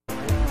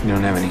You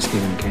don't have any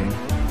Stephen King?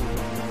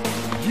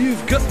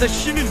 You've got the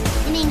shinin.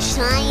 You mean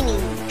shiny.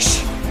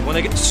 Shh!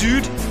 Wanna get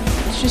sued?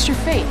 It's just your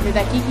fate. You're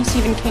that geeky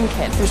Stephen King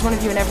kid. There's one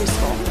of you in every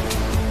school.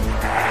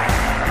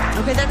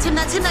 Okay, that's him,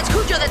 that's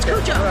Cujo, that's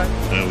Cujo.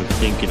 I was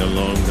thinking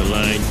along the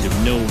lines of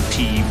no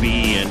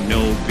TV and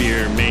no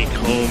beer make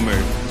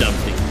Homer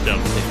something.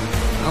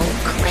 Oh,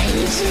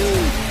 crazy.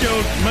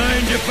 Don't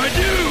mind if I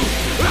do!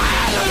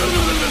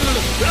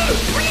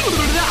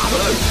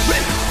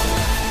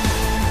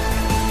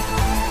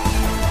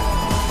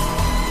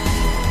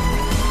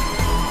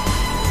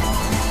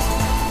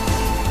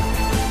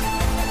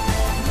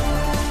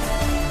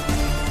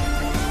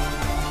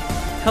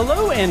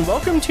 Hello and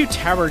welcome to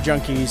Tower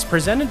Junkies,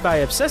 presented by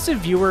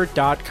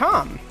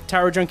ObsessiveViewer.com.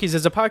 Tower Junkies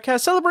is a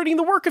podcast celebrating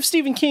the work of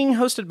Stephen King,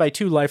 hosted by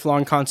two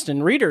lifelong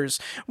constant readers.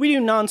 We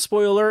do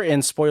non-spoiler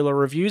and spoiler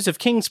reviews of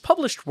King's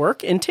published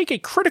work and take a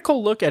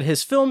critical look at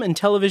his film and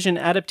television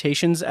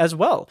adaptations as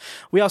well.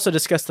 We also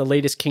discuss the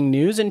latest King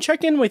news and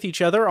check in with each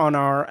other on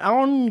our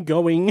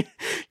ongoing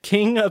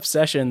King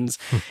obsessions.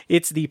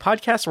 It's the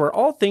podcast where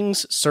all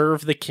things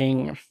serve the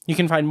King. You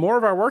can find more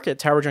of our work at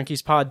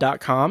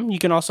TowerJunkiesPod.com. You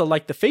can also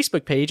like the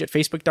Facebook page at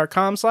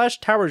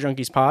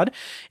Facebook.com/TowerJunkiesPod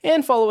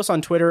and follow us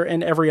on Twitter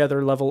and every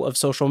other level of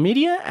social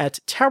media at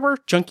Tower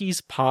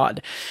Junkies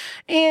Pod.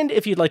 And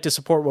if you'd like to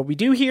support what we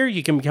do here,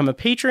 you can become a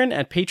patron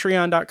at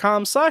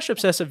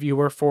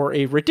patreon.com/obsessiveviewer for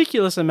a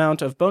ridiculous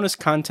amount of bonus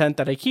content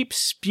that I keep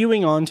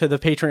spewing onto the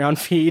Patreon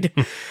feed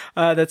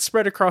that's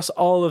spread across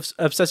all of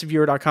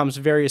obsessiveviewer.com's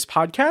various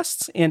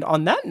podcasts. And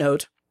on that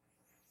note,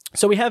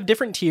 so we have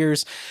different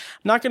tiers.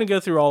 I'm not going to go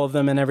through all of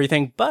them and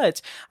everything,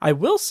 but I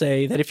will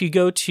say that if you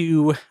go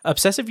to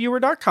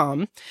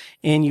obsessiveviewer.com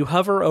and you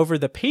hover over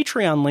the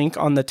Patreon link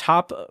on the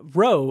top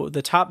row,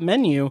 the top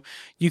menu,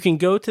 you can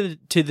go to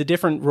the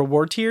different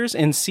reward tiers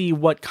and see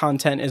what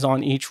content is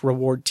on each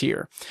reward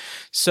tier.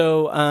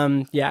 So,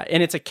 yeah,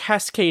 and it's a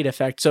cascade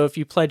effect. So if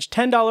you pledge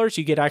 $10,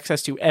 you get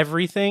access to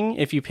everything.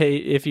 If you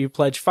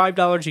pledge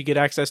 $5, you get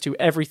access to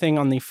everything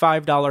on the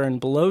 $5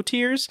 and below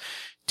tiers.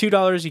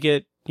 $2, you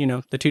get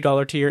the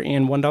 $2 tier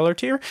and $1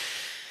 tier.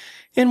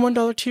 And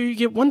 $1 tier, you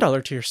get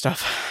 $1 tier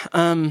stuff.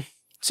 So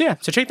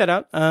check that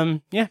out.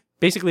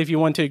 Basically, if you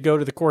want to go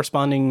to the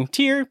corresponding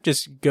tier,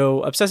 just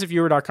go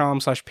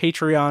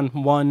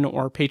obsessiveviewer.com/Patreon1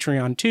 or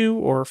Patreon2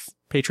 or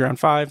Patreon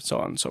 5, so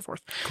on and so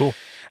forth. Cool.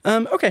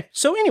 Okay,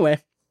 so anyway,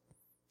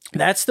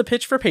 that's the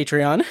pitch for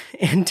Patreon.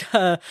 And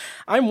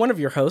I'm one of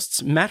your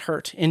hosts, Matt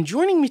Hurt. And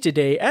joining me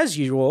today, as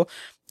usual,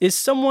 is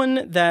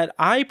someone that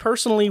I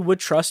personally would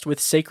trust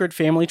with sacred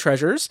family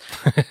treasures,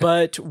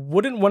 but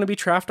wouldn't want to be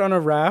trapped on a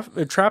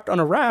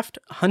raft,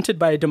 hunted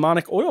by a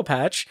demonic oil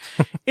patch.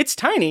 It's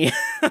Tiny.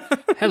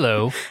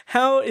 Hello.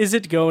 How is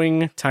it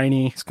going,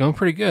 Tiny? It's going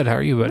pretty good. How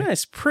are you, buddy?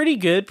 Nice. Pretty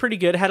good.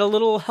 Had a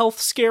little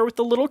health scare with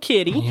the little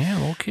kitty. Yeah,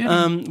 little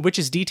kitty. Which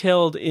is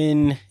detailed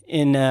in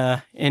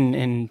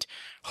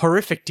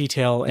horrific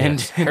detail and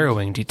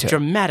harrowing detail,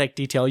 dramatic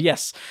detail.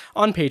 Yes,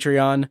 on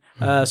Patreon.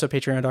 So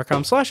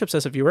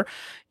patreon.com/obsessiveviewer.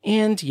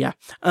 And yeah,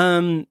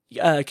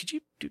 could you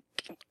do?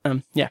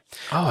 Yeah.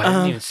 Oh, I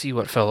didn't even see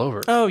what fell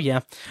over. Oh yeah,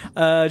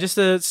 just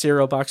a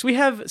cereal box. We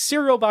have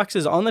cereal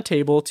boxes on the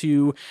table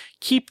to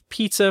keep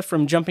pizza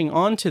from jumping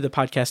onto the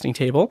podcasting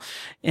table,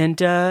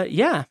 and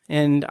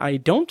and I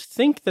don't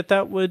think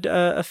that would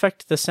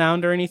affect the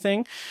sound or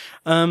anything.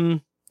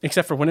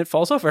 Except for when it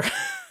falls over.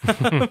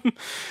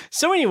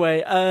 So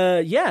anyway,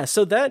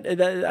 so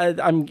that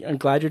I'm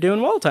glad you're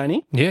doing well,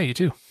 Tiny. Yeah, you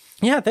too.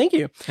 Yeah, thank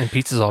you. And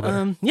pizza's all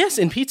better. Yes,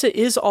 and pizza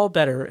is all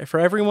better.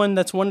 For everyone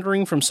that's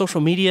wondering from social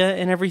media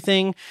and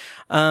everything,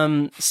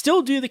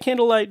 still do the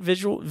candlelight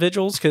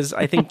vigils because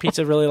I think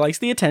pizza really likes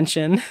the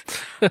attention.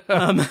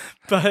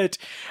 But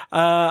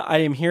I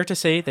am here to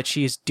say that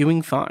she is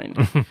doing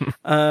fine.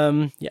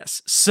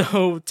 Yes.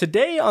 So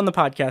today on the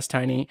podcast,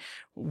 Tiny,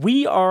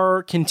 we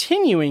are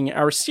continuing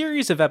our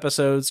series of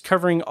episodes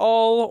covering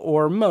all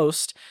or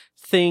most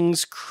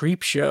things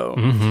Creepshow.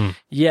 Mm-hmm.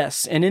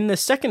 Yes, and in the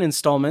second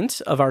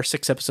installment of our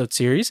 6-episode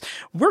series,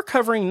 we're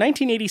covering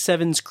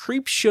 1987's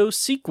Creepshow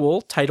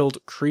sequel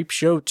titled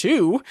Creepshow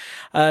 2,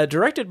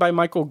 directed by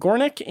Michael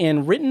Gornick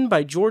and written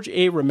by George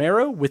A.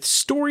 Romero with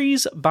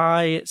stories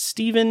by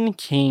Stephen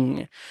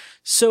King.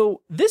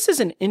 So this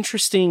is an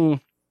interesting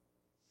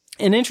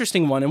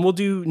one, and we'll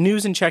do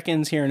news and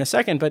check-ins here in a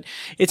second, but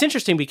it's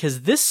interesting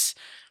because this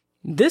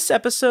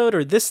episode,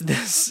 or this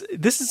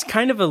is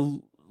kind of a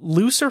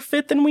looser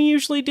fit than we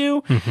usually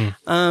do.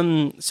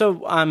 Mm-hmm.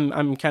 So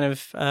I'm kind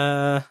of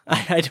I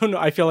don't know.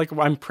 I feel like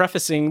I'm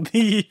prefacing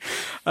the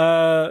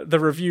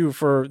review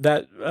for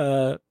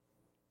that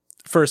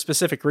for a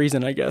specific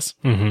reason, I guess.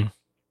 Mm-hmm.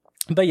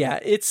 But yeah,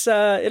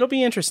 it'll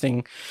be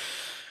interesting.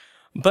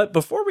 But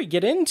before we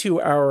get into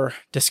our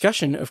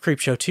discussion of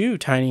Creepshow 2,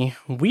 Tiny,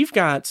 we've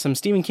got some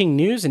Stephen King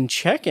news and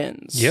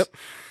check-ins. Yep.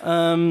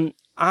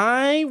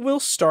 I will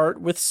start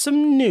with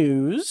some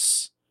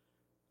news.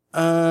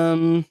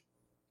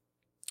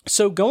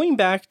 So going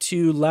back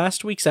to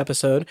last week's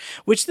episode,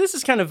 which this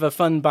is kind of a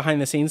fun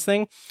behind-the-scenes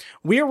thing,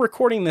 we are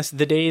recording this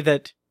the day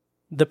that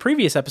the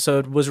previous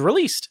episode was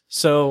released.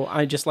 So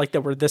I just like that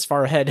we're this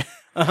far ahead.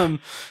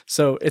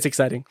 So it's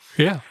exciting.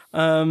 Yeah.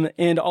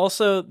 And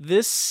also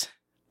this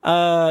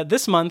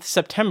month,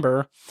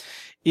 September,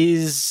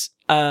 is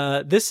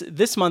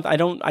this month. I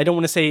don't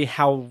want to say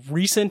how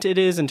recent it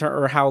is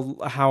or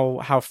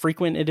how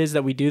frequent it is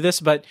that we do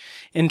this, but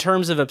in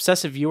terms of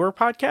Obsessive Viewer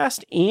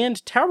podcast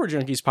and Tower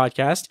Junkies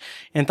podcast,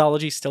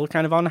 Anthology's still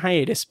kind of on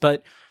hiatus,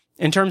 but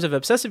in terms of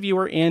Obsessive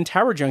Viewer and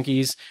Tower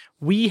Junkies,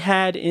 we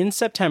had in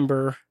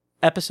September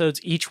episodes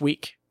each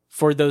week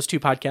for those two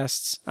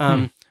podcasts.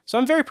 So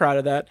I'm very proud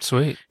of that.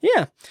 Sweet.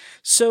 Yeah.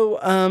 So,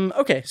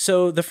 okay.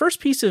 So the first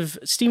piece of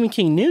Stephen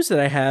King news that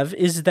I have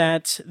is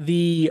that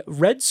the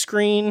Red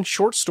Screen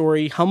short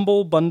story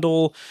Humble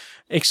Bundle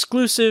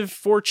exclusive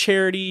for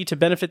charity to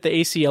benefit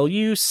the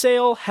ACLU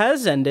sale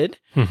has ended.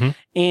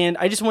 And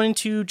I just wanted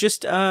to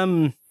just,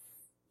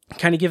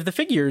 kind of give the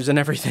figures and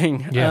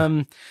everything.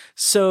 Yeah.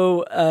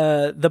 So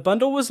the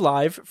bundle was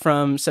live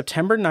from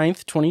September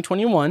 9th,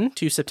 2021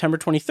 to September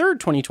 23rd,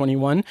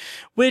 2021,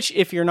 which,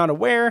 if you're not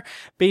aware,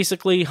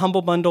 basically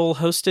Humble Bundle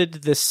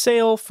hosted this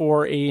sale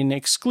for an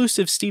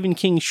exclusive Stephen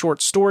King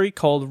short story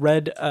called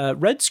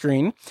Red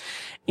Screen.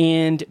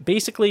 And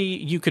basically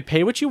you could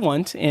pay what you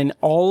want and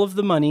all of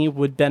the money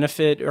would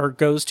benefit or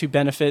goes to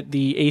benefit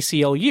the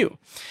ACLU.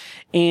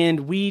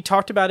 And we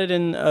talked about it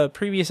in a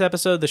previous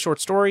episode, the short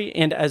story,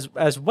 and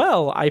as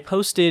well, I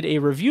posted a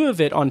review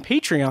of it on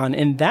Patreon,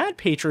 and that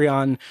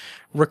Patreon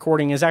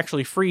recording is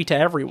actually free to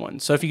everyone.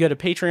 So if you go to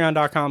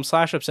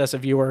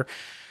patreon.com/obsessiveviewer,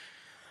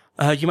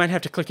 you might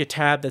have to click a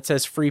tab that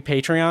says free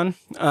Patreon,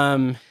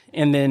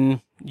 and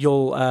then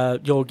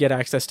you'll get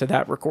access to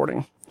that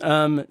recording.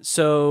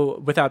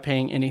 So without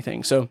paying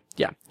anything. So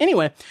yeah.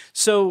 Anyway,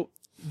 so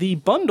the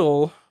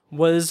bundle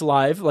was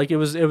live, like it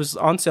was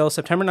on sale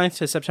September 9th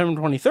to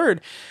September 23rd.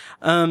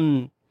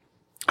 I'll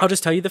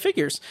just tell you the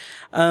figures.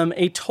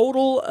 A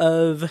total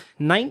of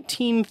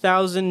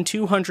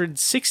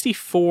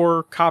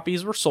 19,264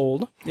 copies were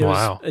sold. It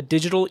was a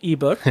digital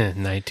ebook.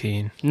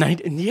 19.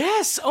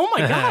 Yes. Oh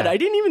my God. I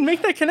didn't even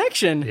make that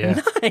connection. Yeah.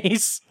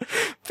 Nice.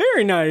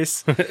 Very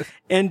nice.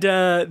 And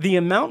the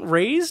amount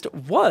raised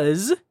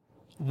was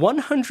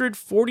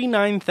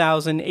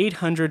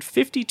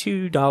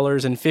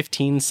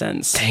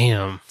 $149,852.15.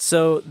 Damn.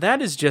 So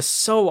that is just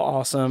so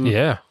awesome.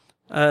 Yeah.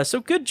 So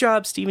good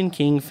job, Stephen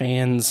King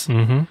fans.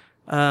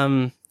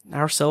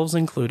 Ourselves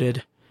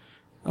included,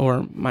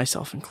 or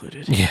myself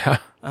included. Yeah.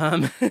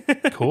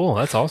 Cool.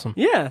 That's awesome.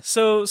 Yeah.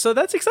 So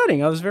that's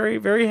exciting. I was very,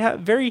 very,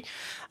 very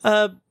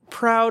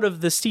proud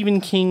of the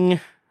Stephen King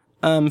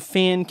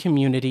fan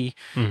community.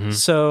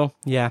 So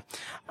yeah.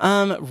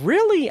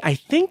 Really, I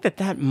think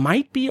that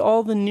might be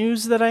all the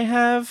news that I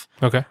have.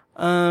 Okay.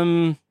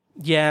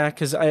 Yeah,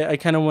 because I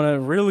kind of want to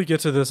really get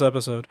to this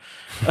episode.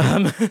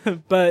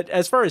 But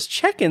as far as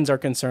check-ins are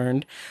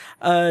concerned,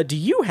 do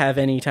you have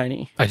any,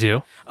 Tiny? I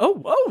do.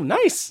 Oh,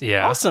 nice.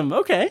 Yeah. Awesome.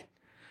 Okay.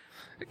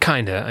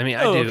 Kinda. I mean,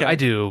 I do. Okay. I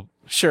do.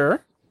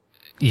 Sure.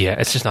 Yeah,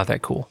 it's just not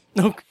that cool.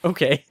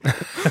 Okay.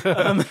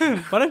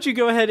 Why don't you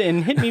go ahead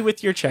and hit me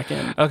with your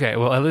check-in? Okay,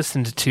 well, I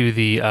listened to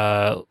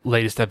the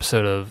latest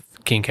episode of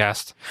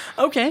Kingcast.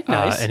 Okay,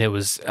 nice. And it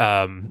was,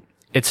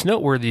 it's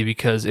noteworthy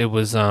because it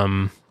was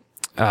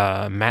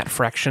Matt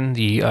Fraction,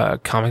 the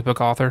comic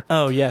book author.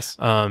 Oh, yes.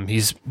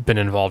 He's been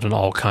involved in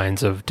all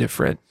kinds of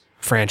different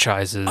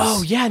franchises.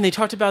 Oh, yeah, and they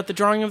talked about the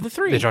drawing of the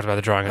three. They talked about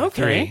the drawing of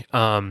the three.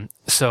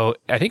 So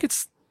I think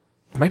it's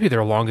maybe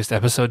their longest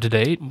episode to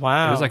date.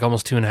 Wow. It was like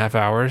almost 2.5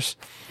 hours.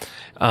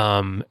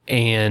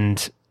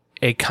 And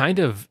it kind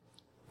of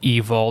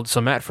evolved.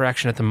 So Matt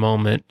Fraction at the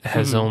moment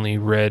has only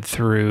read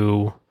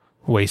through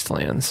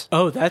Wastelands.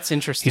 Oh, that's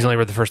interesting. He's only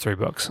read the first 3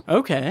 books.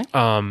 Okay.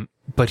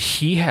 But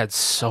he had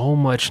so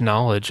much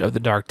knowledge of the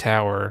Dark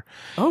Tower.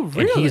 Oh,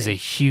 really? And he's a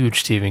huge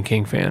Stephen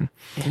King fan.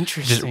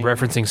 Interesting. Just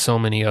referencing so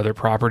many other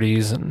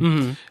properties.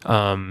 And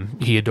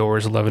he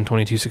adores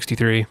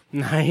 11/22/63.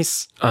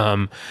 Nice.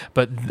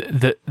 But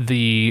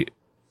the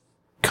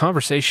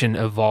conversation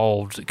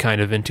evolved kind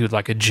of into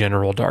like a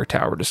general Dark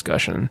Tower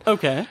discussion.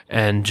 Okay.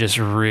 And just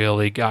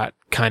really got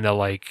kind of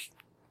like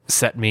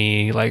set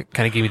me, like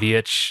kind of gave me the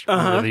itch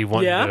really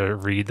wanting to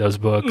read those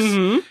books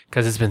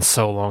because it's been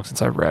so long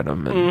since I've read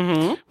them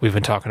and we've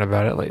been talking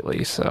about it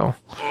lately. So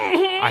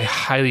I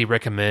highly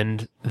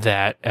recommend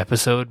that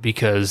episode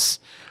because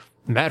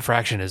Matt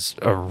Fraction is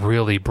a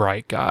really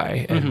bright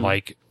guy and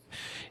like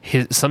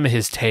some of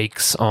his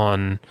takes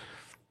on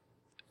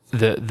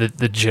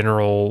the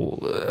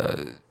general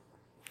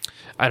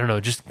I don't know,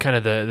 just kind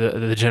of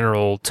the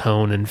general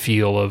tone and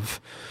feel of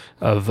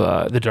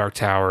the Dark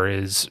Tower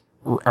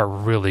are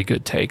really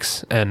good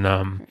takes,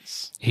 and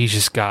he's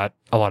just got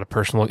a lot of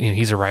personal.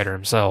 He's a writer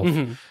himself,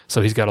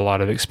 so he's got a lot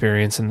of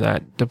experience in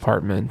that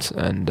department,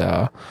 and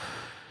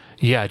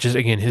yeah, just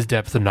again, his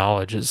depth of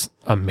knowledge is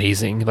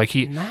amazing. Like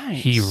he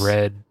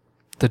read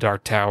the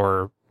Dark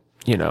Tower,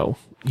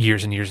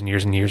 years and years and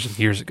years and years and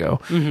years ago,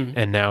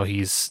 and now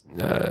he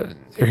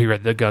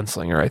read the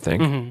Gunslinger, I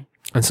think,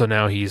 and so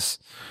now he's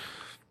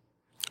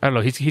I don't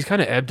know. He's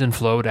kind of ebbed and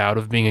flowed out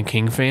of being a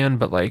King fan,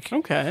 but like,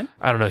 Okay.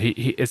 I don't know.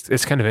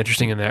 It's kind of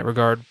interesting in that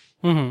regard.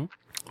 Mm-hmm.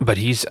 But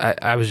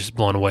I was just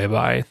blown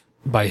away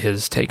by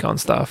his take on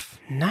stuff.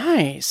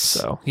 Nice.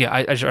 So yeah,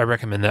 I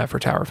recommend that for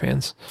Tower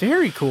fans.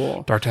 Very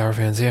cool. Dark Tower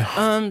fans,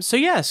 yeah.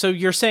 So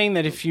you're saying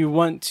that if you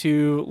want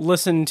to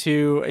listen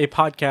to a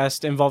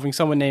podcast involving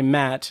someone named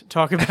Matt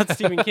talk about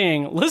Stephen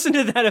King, listen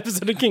to that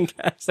episode of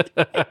Kingcast.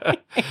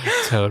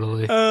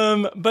 Totally.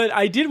 But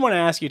I did want to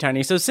ask you,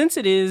 Tiny. So since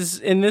it is,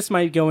 and this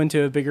might go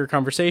into a bigger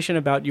conversation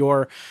about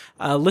your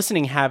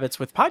listening habits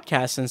with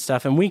podcasts and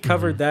stuff, and we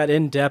covered that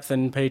in depth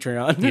in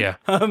Patreon. Yeah.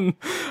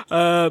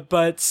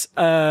 But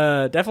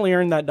definitely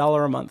earned that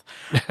 $1 a month.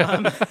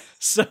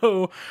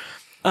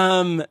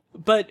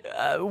 But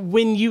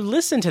when you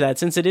listen to that,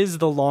 since it is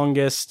the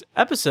longest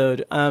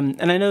episode,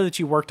 and I know that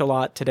you worked a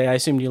lot today, I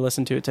assumed you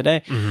listened to it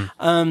today.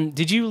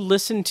 Did you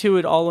listen to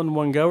it all in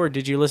one go, or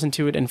did you listen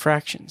to it in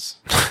fractions?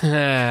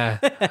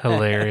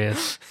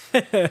 Hilarious.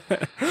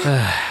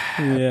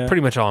 Yeah.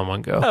 Pretty much all in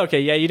one go.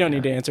 Okay, yeah, you don't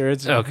need to answer.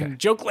 It's Okay.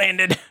 Joke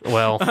landed.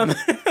 Well,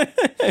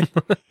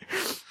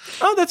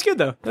 Oh, that's good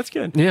though. That's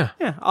good. yeah,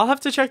 Yeah, I'll have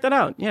to check that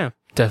out. Yeah.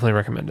 definitely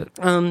recommend it.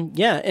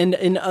 Yeah, and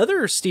in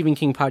other Stephen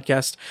King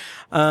podcast,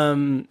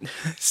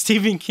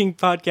 Stephen King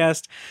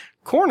podcast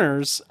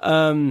corners,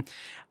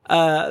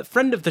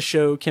 friend of the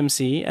show, Kim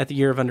C, at the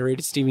Year of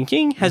Underrated Stephen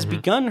King, has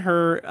begun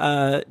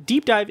her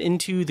deep dive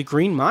into The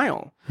Green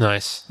Mile,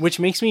 Nice. which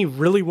makes me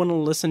really want to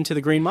listen to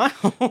The Green Mile.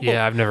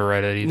 Yeah, I've never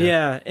read it either.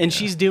 Yeah, and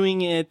she's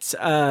doing it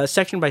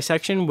section by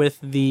section with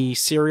the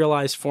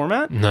serialized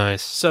format.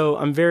 Nice. So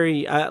I'm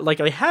very,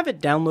 I have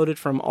it downloaded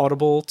from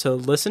Audible to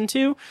listen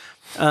to,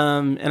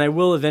 and I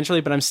will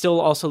eventually, but I'm still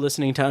also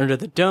listening to Under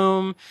the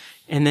Dome.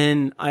 And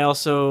then I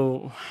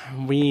also,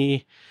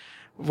 we're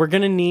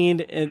going to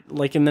need it,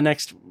 like in the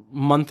next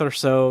month or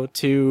so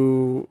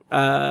to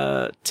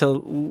do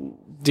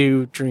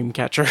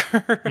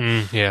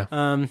Dreamcatcher.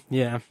 Yeah.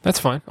 Yeah. That's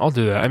fine. I'll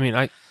do that. I mean,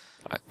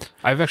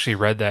 I've actually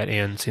read that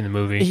and seen the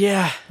movie.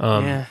 Yeah.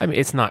 I mean,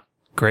 it's not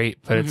great,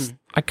 but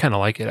I kind of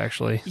like it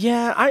actually.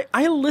 Yeah,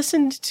 I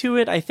listened to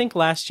it, I think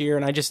last year,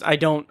 and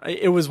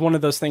it was one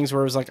of those things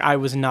where it was like, I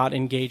was not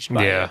engaged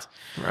by it.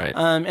 Right.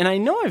 And I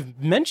know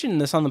I've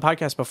mentioned this on the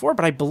podcast before,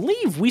 but I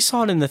believe we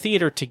saw it in the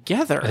theater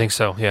together. I think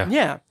so. Yeah.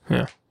 Yeah.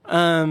 Yeah.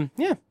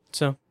 Yeah.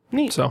 So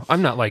neat. So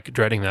I'm not like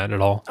dreading that at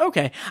all.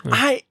 Okay.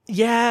 I'll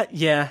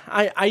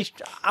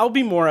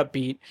be more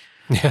upbeat.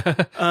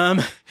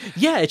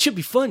 Yeah, it should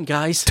be fun,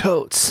 guys.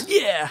 Totes.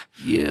 Yeah.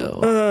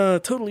 Yeah.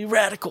 Totally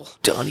radical.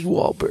 Donnie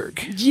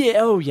Wahlberg. Yeah.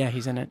 Oh, yeah,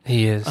 he's in it.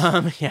 He is.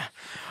 Yeah.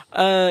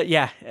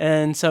 Yeah.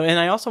 And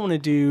I also want to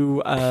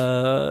do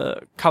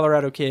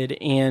Colorado Kid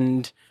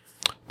and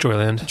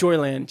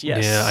Joyland.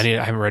 Yes. Yeah, I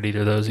haven't read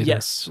either of those either.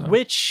 Yes. So.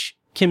 Which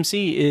Kim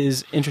C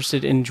is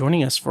interested in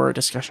joining us for a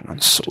discussion on.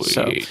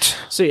 Sweet.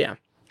 So yeah.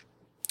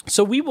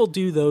 So we will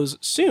do those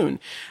soon.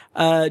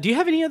 Do you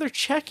have any other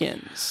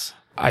check-ins?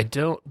 I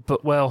don't, but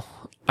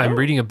I'm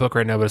reading a book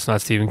right now, but it's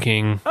not Stephen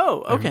King.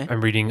 Oh, okay.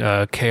 I'm reading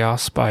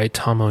Chaos by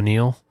Tom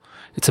O'Neill.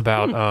 It's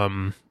about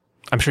I'm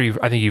sure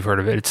I think you've heard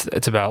of it.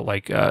 It's about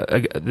like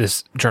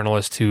this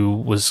journalist who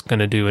was going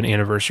to do an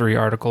anniversary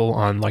article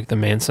on like the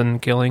Manson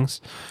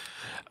killings,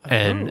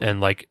 and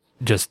like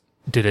just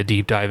did a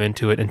deep dive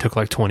into it and took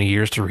like 20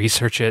 years to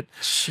research it.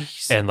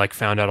 Jeez. And like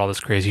found out all this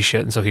crazy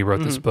shit. And so he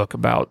wrote this book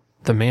about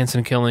the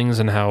Manson killings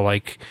and how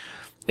like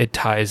it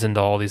ties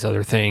into all these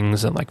other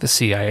things, and like the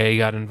CIA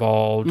got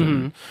involved.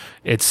 And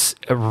it's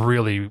a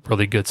really,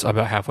 really good.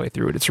 About halfway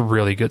through it. It's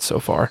really good so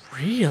far.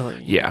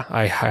 Really? Yeah,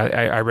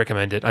 I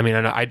recommend it. I mean,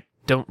 I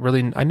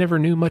never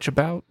knew much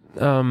about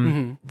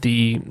the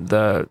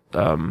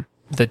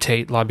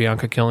Tate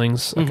LaBianca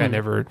killings. Like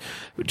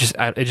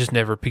it just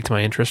never piqued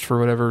my interest for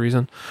whatever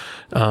reason.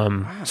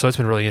 So it's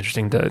been really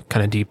interesting to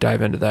kind of deep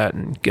dive into that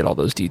and get all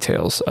those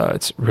details.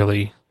 It's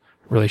really,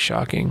 really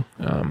shocking.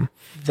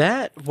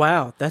 That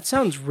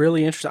sounds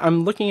really interesting.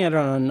 I'm looking at it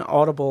on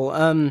Audible.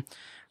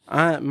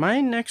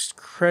 My next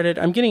credit,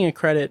 I'm getting a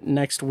credit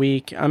next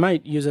week. I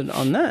might use it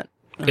on that.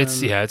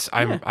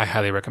 I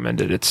highly recommend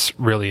it. It's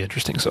really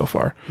interesting so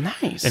far.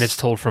 Nice. And it's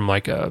told from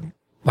like a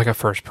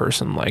first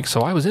person, like,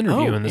 so I was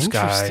interviewing this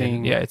guy.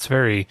 And yeah, it's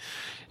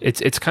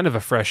it's kind of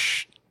a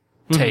fresh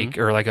take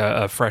or like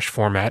a fresh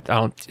format.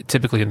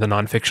 Typically the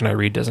nonfiction I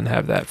read doesn't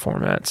have that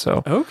format.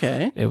 So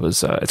okay.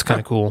 It's kind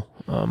of cool.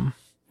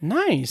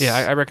 Nice. Yeah,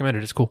 I recommend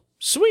it. It's cool.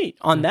 Sweet.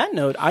 On that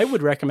note, I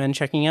would recommend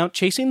checking out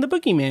Chasing the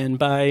Boogeyman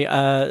by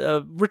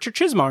Richard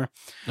Chismar.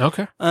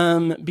 Okay.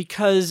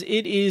 Because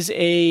it is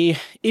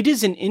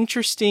an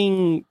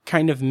interesting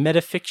kind of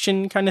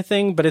metafiction kind of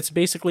thing, but it's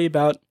basically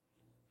about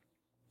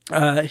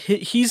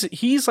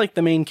he's like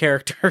the main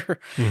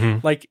character,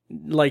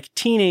 like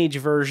teenage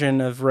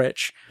version of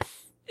Rich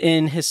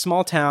in his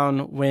small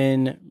town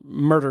when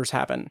murders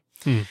happen.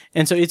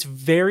 And so it's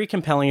very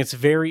compelling. It's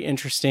very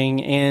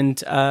interesting.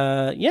 And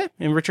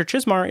and Richard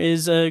Chismar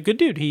is a good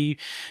dude. He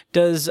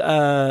does,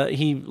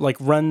 he like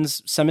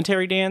runs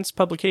Cemetery Dance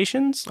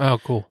publications. Oh,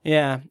 cool.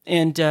 Yeah.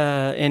 And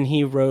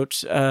he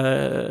wrote,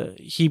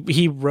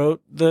 he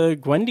wrote the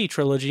Gwendy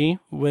trilogy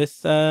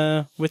with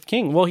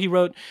King. Well, he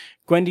wrote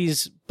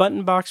Gwendy's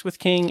Button Box with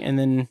King, and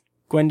then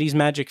Gwendy's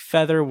Magic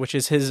Feather, which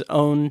is his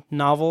own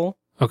novel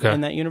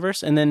in that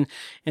universe. And then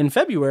in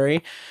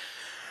February,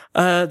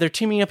 they're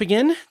teaming up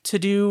again to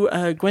do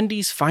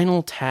Gwendy's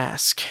Final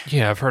Task.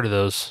 Yeah, I've heard of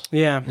those.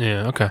 Yeah.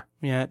 Yeah, okay.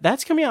 Yeah,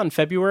 that's coming out in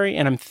February,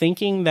 and I'm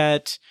thinking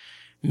that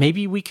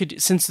maybe we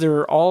could, since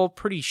they're all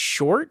pretty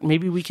short,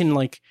 maybe we can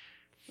like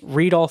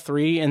read all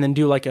three and then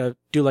do like a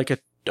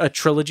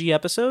trilogy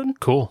episode.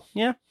 Cool.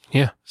 Yeah.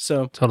 Yeah.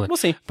 So totally. We'll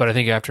see. But I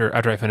think after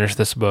I finish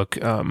this book,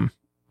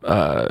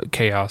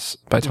 Chaos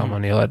by Tom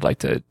O'Neill, I'd like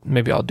to,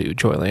 maybe I'll do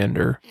Joyland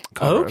or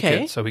Colorado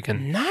Kid, so we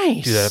can do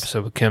that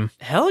episode with Kim.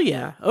 Hell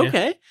yeah.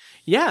 Okay.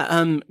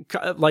 Yeah.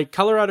 Like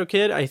Colorado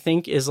Kid, I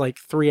think is like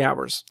 3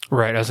 hours.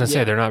 Right. I was going to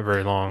say they're not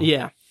very long.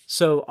 Yeah.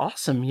 So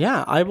awesome.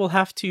 Yeah. I will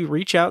have to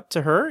reach out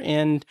to her,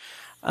 and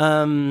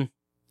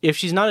if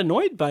she's not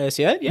annoyed by us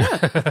yet,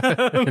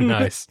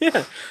 Nice.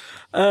 Yeah.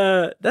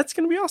 That's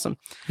going to be awesome.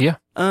 Yeah.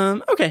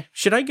 Okay.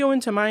 Should I go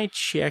into my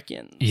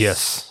check-ins?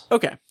 Yes.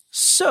 Okay.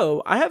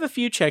 So I have a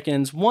few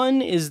check-ins.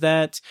 One is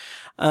that,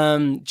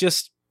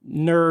 just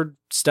nerd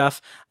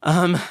stuff.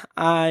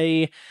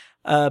 I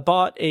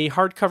bought a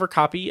hardcover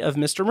copy of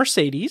Mr.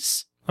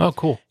 Mercedes. Oh,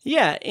 cool.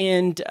 Yeah,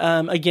 and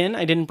again,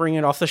 I didn't bring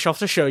it off the shelf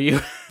to show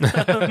you,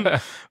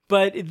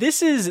 but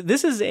this is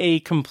a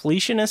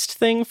completionist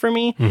thing for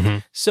me. Mm-hmm.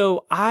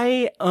 So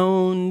I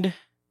owned.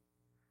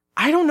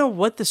 I don't know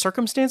what the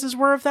circumstances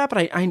were of that, but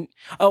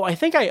I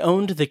think I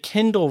owned the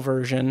Kindle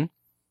version,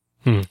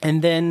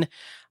 and then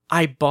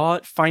I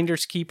bought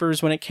Finders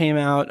Keepers when it came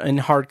out in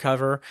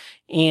hardcover,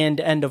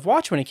 and End of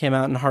Watch when it came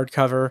out in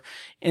hardcover,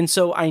 and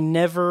so I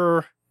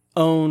never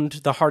owned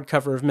the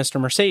hardcover of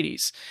Mr.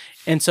 Mercedes.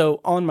 And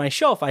so on my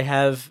shelf, I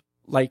have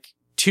like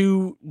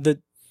the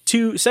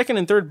two second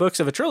and third books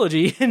of a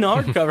trilogy in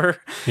hardcover.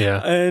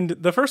 Yeah. And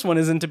the first one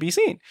isn't to be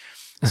seen.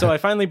 So I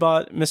finally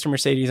bought Mr.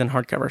 Mercedes in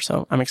hardcover.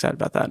 So I'm excited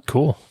about that.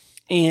 Cool.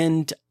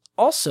 And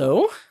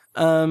also,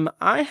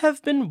 I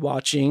have been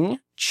watching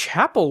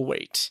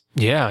Chapelwaite.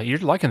 Yeah, you're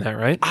liking that,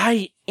 right?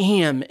 I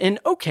am. And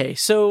okay,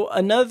 so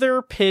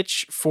another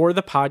pitch for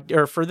the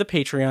for the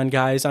Patreon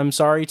guys. I'm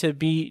sorry to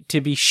be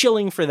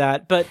shilling for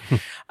that, but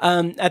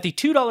at the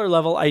 $2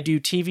 level, I do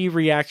TV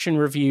reaction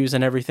reviews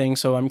and everything.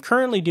 So I'm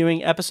currently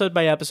doing episode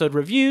by episode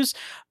reviews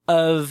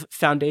of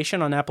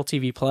Foundation on Apple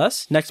TV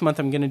Plus. Next month,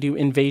 I'm going to do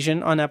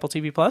Invasion on Apple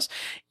TV Plus,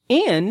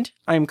 and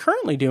I'm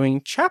currently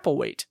doing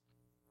Chapelwaite.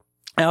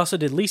 I also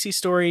did Lacey's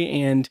story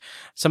and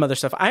some other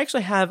stuff. I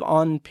actually have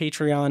on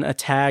Patreon a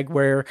tag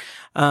where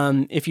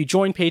if you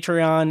join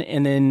Patreon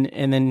and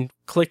then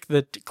click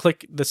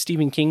the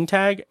Stephen King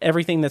tag,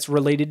 everything that's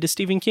related to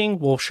Stephen King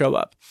will show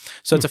up.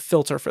 So it's a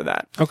filter for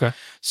that. Okay.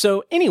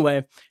 So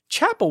anyway,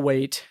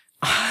 Chapelwaite,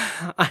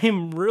 I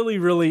am really,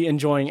 really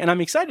enjoying, and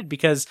I'm excited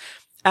because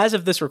as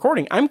of this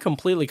recording, I'm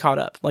completely caught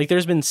up. Like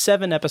there's been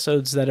 7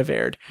 episodes that have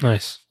aired.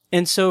 Nice.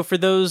 And so for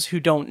those who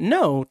don't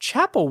know,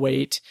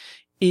 Chapelwaite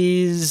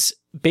is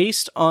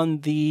based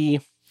on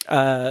the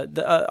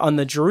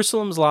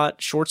Jerusalem's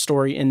Lot short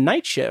story in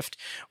Night Shift,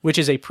 which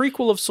is a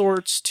prequel of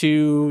sorts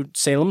to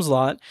Salem's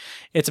Lot.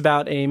 It's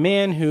about a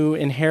man who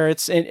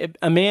inherits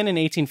a man in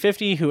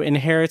 1850 who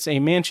inherits a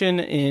mansion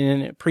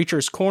in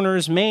Preacher's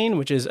Corners, Maine,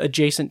 which is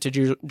adjacent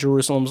to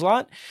Jerusalem's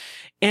Lot,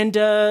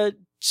 and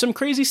some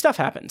crazy stuff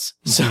happens.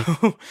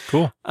 So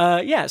cool.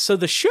 So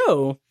the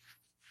show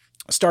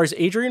stars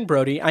Adrian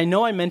Brody. I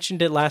know I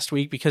mentioned it last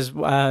week because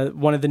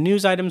one of the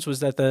news items was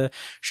that the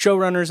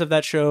showrunners of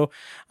that show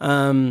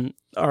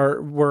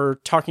were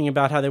talking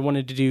about how they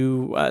wanted to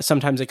do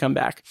Sometimes They Come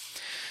Back.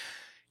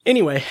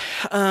 Anyway,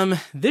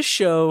 this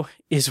show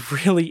is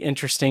really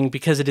interesting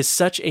because it is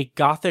such a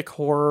gothic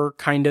horror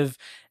kind of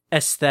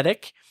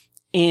aesthetic,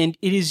 and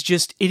it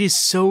is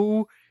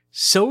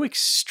so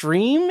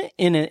extreme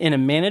in a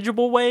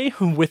manageable way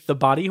with the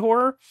body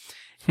horror.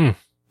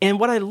 And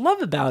what I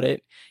love about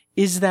it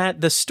is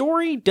that the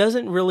story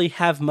doesn't really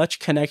have much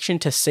connection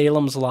to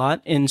Salem's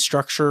Lot in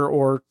structure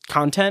or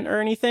content or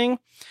anything.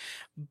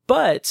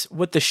 But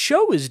what the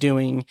show is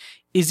doing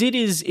is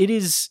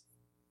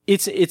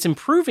it's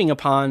improving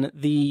upon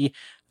the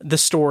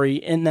story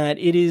in that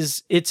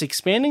it's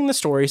expanding the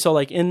story. So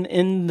like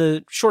in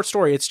the short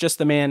story, it's just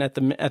the man at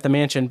the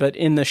mansion, but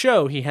in the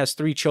show, he has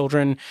 3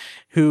 children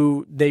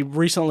who they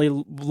recently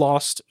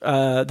lost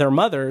their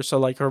mother. So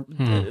like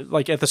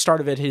like at the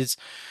start of it,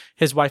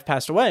 his wife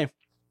passed away.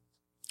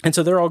 And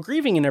so they're all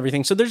grieving and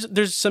everything. So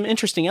there's some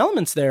interesting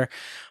elements there,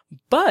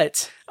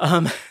 but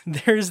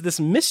there's this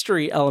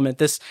mystery element,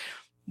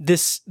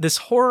 this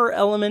horror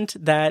element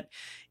that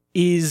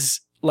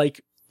is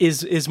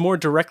more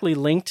directly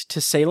linked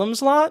to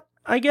Salem's Lot,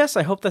 I guess.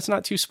 I hope that's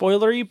not too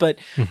spoilery, but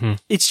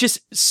it's just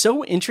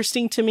so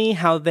interesting to me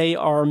how they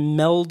are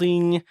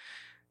melding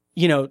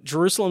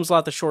Jerusalem's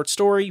Lot, the short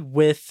story,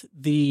 with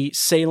the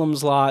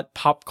Salem's Lot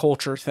pop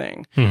culture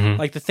thing,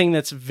 like the thing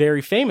that's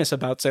very famous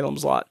about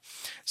Salem's Lot.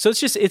 So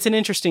it's an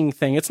interesting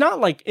thing. It's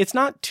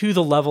not to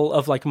the level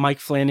of like Mike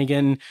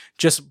Flanagan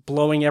just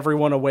blowing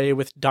everyone away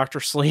with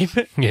Dr. Sleep.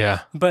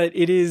 Yeah. But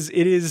it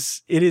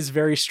is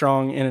very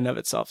strong in and of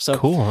itself. So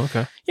cool.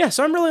 Okay. Yeah.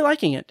 So I'm really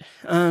liking it.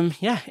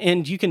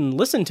 And you can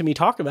listen to me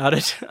talk about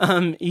it,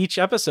 each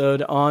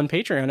episode on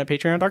Patreon at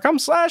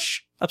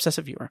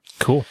patreon.com/obsessiveviewer.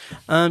 Cool.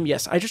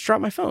 Yes, I just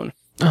dropped my phone.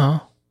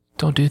 Oh,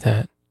 don't do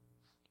that.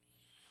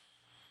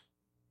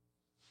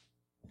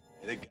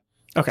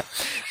 Okay.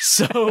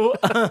 So,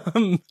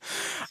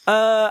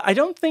 I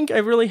don't think I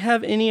really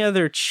have any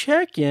other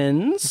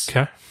check-ins.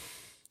 Okay.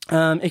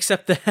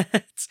 Except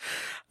that,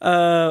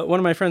 one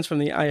of my friends from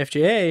the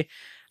IFJA,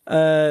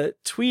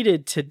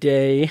 tweeted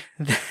today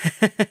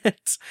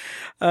that,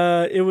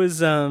 it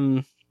was,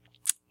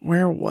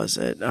 where was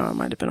it? Oh, it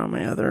might have been on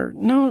my other.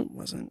 No, it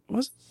wasn't.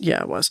 Was it?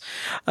 Yeah, it was.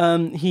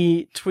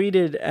 He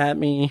tweeted at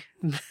me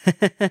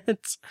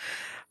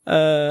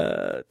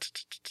that,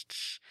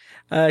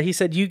 he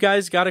said, "You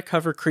guys got to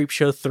cover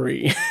Creepshow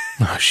 3."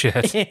 Oh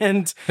shit!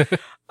 And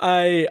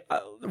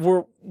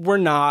we're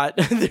not.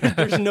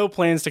 There's no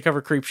plans to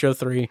cover Creepshow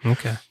 3.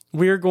 Okay.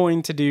 We're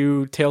going to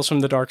do Tales from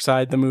the Dark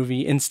Side, the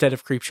movie, instead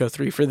of Creepshow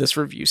 3 for this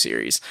review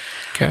series.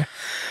 Okay.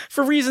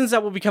 For reasons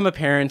that will become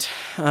apparent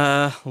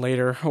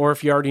later, or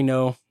if you already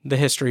know the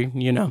history,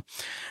 you know.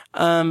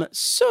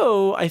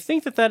 So I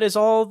think that is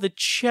all the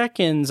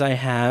check-ins I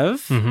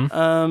have.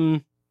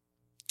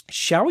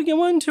 Shall we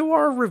go into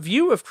our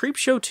review of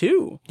Creepshow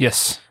 2?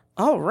 Yes.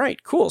 All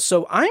right, cool.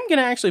 So I'm going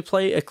to actually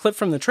play a clip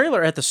from the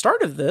trailer at the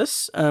start of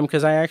this,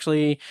 because I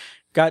actually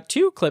got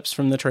 2 clips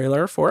from the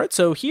trailer for it.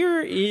 So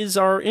here is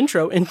our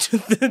intro into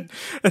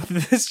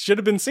this should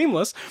have been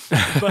seamless,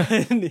 but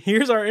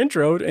here's our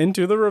intro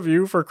into the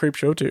review for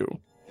Creepshow 2.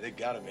 They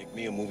gotta make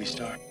me a movie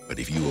star. But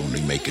if you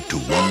only make it to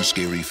one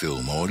scary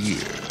film all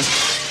year,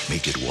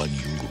 make it one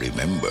you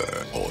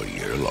remember all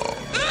year long.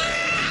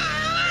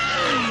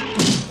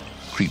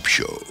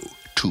 Creepshow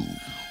 2.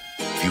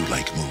 If you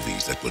like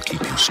movies that will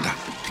keep you stuck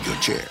to your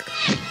chair.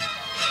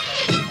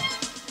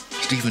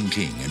 Stephen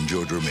King and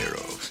George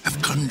Romero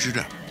have conjured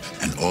up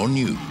an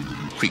all-new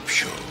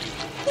Creepshow.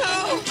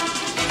 No!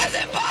 That's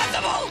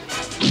impossible!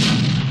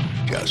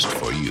 Just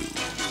for you.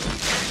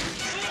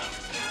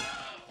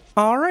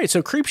 All right,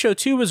 so Creepshow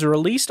 2 was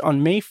released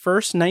on May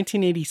 1st,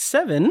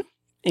 1987.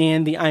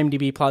 And the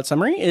IMDb plot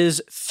summary is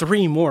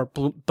 3 more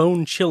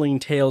bone-chilling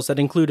tales that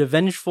include a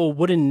vengeful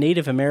wooden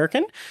Native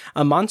American,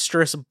 a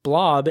monstrous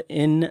blob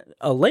in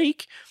a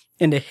lake,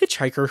 and a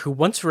hitchhiker who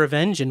wants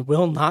revenge and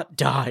will not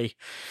die.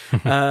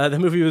 The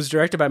movie was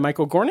directed by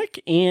Michael Gornick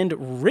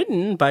and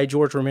written by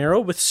George Romero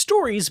with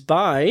stories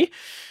by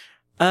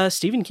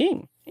Stephen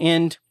King.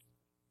 And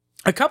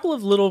a couple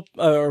of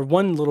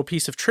one little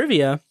piece of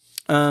trivia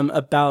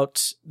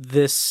about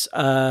this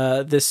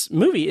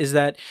movie is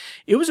that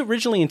it was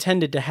originally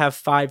intended to have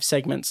 5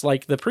 segments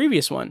like the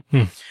previous one.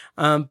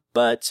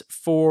 But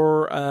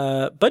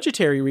for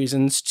budgetary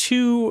reasons,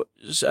 two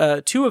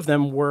of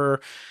them were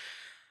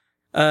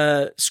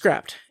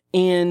scrapped.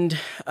 And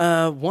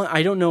one,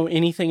 I don't know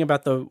anything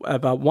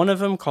about one of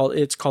them.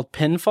 It's called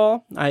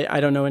Pinfall. I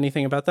don't know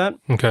anything about that.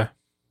 Okay.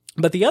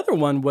 But the other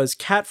one was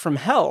Cat from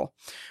Hell,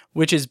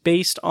 which is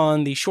based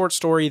on the short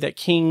story that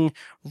King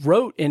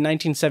wrote in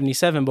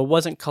 1977, but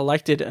wasn't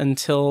collected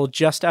until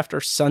just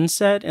after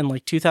sunset in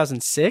like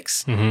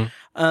 2006.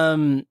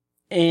 And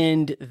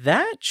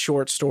that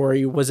short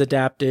story was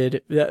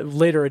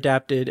later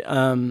adapted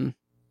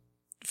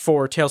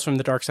for Tales from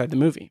the Dark Side, the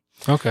movie.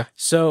 Okay.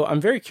 So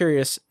I'm very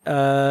curious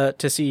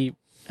to see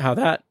how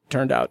that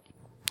turned out.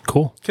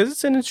 Cool. Because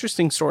it's an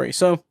interesting story.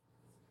 So,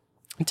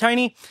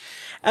 Tiny,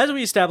 as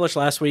we established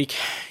last week,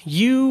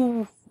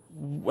 you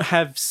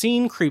have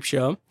seen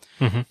Creepshow,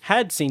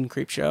 had seen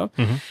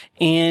Creepshow,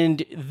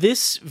 and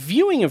this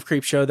viewing of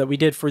Creepshow that we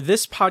did for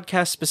this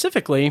podcast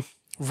specifically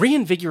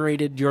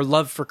reinvigorated your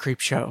love for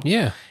Creepshow.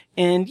 Yeah.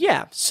 And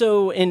yeah,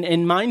 so,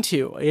 and mine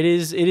too. It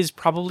is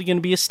probably going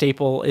to be a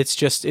staple.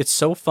 It's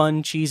so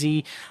fun,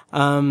 cheesy,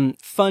 fun,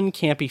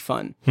 campy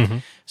fun.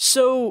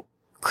 So,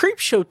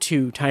 Creepshow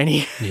 2,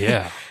 Tiny.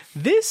 Yeah.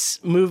 This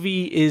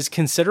movie is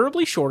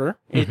considerably shorter.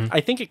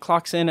 I think it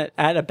clocks in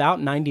at about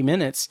 90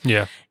 minutes.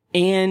 Yeah.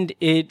 And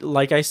it,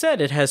 like I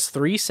said, it has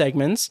 3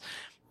 segments.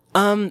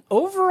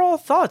 Overall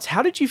thoughts,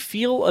 how did you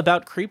feel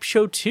about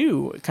Creepshow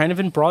 2? Kind of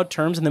in broad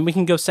terms, and then we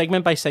can go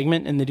segment by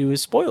segment and then do a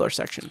spoiler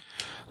section.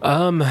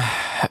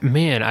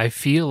 Man, I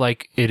feel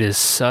like it is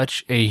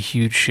such a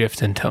huge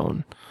shift in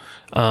tone.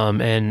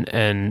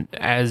 And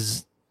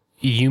as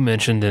you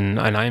mentioned and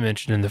I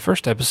mentioned in the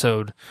first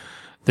episode,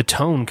 the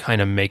tone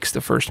kind of makes the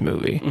first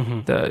movie.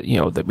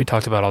 That we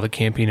talked about all the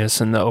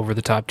campiness and the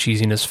over-the-top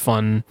cheesiness,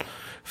 fun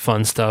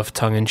stuff,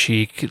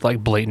 tongue-in-cheek,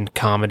 like blatant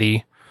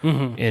comedy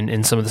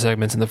in some of the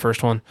segments in the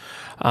first one.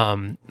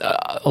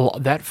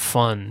 That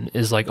fun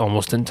is like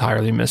almost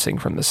entirely missing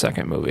from the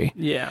second movie.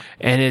 Yeah.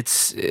 And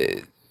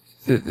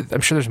I'm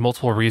sure there's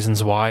multiple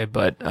reasons why,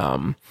 but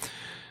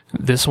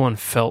this one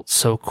felt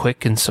so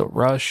quick and so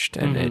rushed,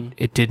 and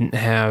it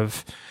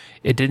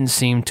didn't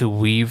seem to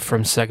weave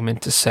from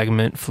segment to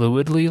segment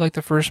fluidly like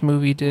the first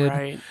movie did.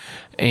 Right.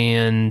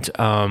 And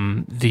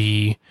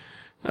the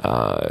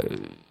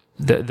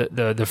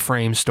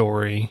frame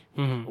story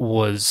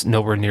was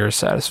nowhere near as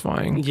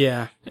satisfying.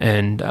 Yeah.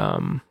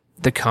 And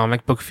the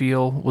comic book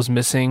feel was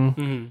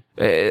missing.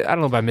 I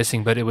don't know about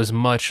missing, but it was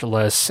much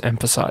less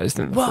emphasized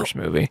than the first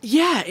movie.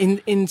 Yeah,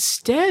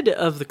 instead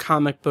of the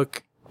comic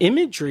book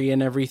imagery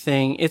and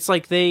everything, it's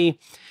like they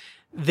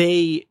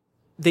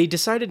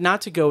decided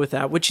not to go with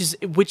that,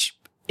 which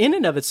in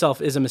and of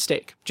itself is a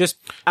mistake, just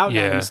out and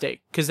out mistake,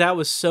 because that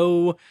was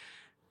so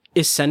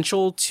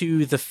essential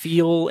to the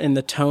feel and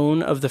the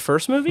tone of the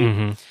first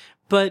movie.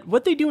 But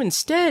what they do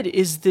instead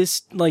is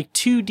this like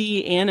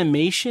 2D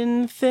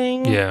animation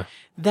thing. Yeah.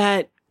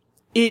 That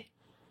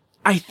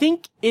I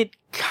think it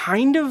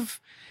kind of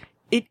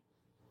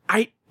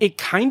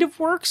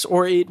works,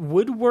 or it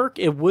would work.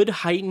 It would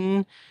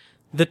heighten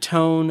the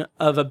tone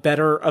of a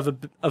better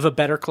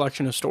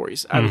collection of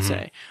stories, I would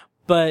say.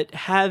 But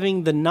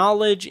having the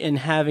knowledge and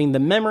having the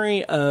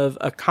memory of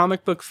a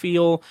comic book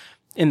feel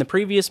in the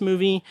previous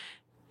movie,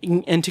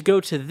 and to go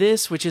to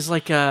this, which is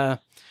like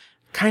a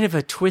kind of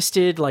a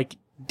twisted, like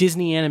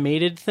Disney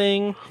animated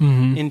thing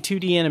in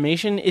 2D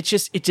animation, it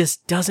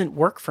just doesn't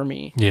work for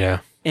me. Yeah.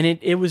 And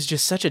it was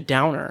just such a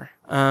downer.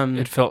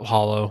 It felt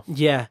hollow.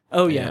 Yeah.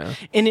 Oh yeah.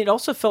 And it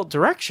also felt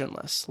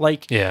directionless.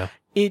 Like,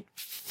 it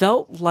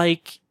felt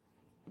like,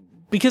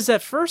 because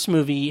that first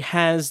movie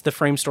has the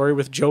frame story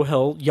with Joe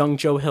Hill, young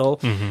Joe Hill,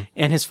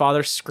 and his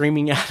father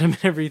screaming at him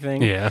and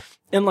everything. Yeah.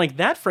 And like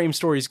that frame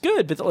story is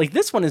good, but like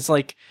this one is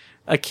like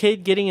a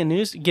kid getting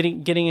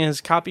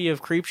his copy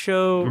of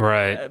Creepshow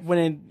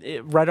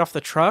right off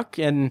the truck,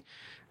 and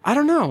I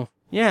don't know.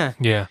 Yeah.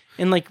 Yeah.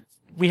 And like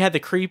we had the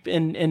creep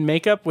in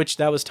makeup, which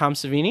that was Tom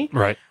Savini.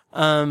 Right.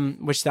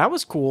 Which that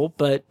was cool,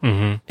 but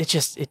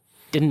it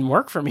didn't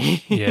work for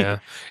me. Yeah.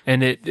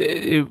 And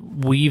it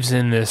weaves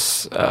in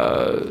this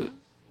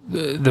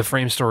the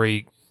frame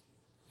story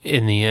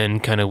in the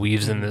end kind of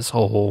weaves in this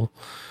whole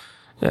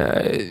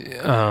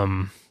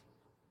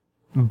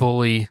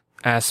bully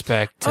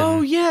aspect.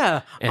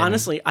 And,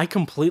 honestly, I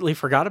completely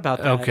forgot about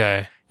that.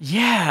 Okay.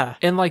 Yeah.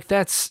 And like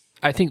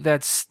I think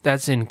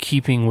that's in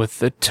keeping with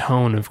the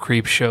tone of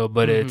Creepshow,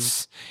 but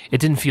it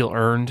didn't feel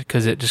earned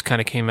because it just kind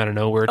of came out of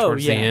nowhere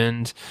towards the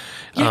end.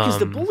 Yeah, because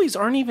the bullies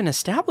aren't even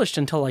established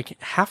until like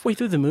halfway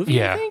through the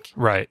movie, I think.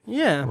 Right.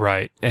 Yeah.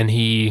 Right. And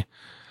he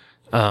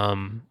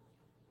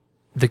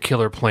the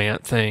killer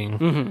plant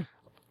thing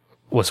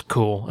was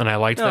cool, and I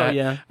liked that.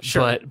 Yeah,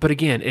 sure. But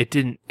again, it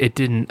didn't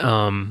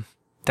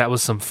that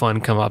was some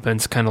fun come up, and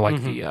it's kind of like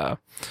the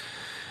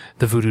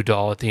voodoo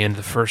doll at the end of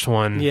the first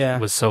one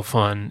was so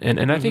fun,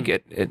 and I think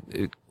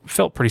it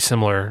felt pretty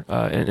similar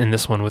in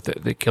this one with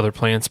the killer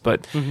plants,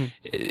 but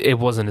it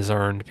wasn't as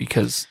earned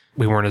because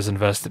we weren't as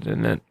invested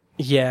in it.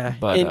 Yeah,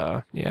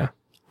 but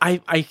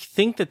I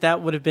think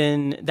that would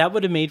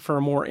have made for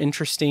a more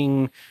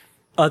interesting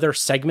other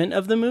segment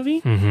of the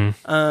movie, and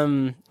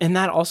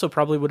that also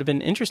probably would have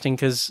been interesting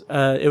because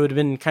it would have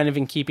been kind of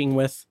in keeping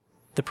with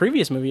the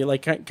previous movie,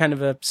 like kind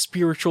of a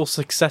spiritual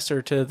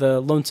successor to the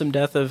lonesome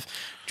death of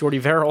Jordy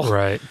Verrill.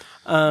 Right.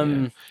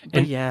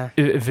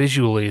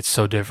 Visually it's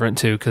so different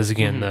too, because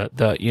again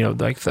the you know,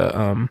 like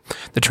the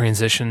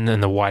transition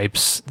and the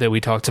wipes that we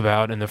talked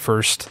about in the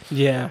first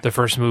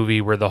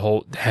movie, where the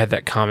whole had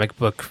that comic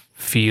book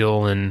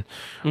feel and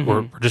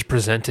were just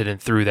presented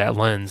and through that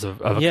lens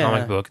of a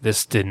comic book.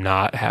 This did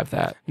not have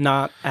that,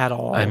 not at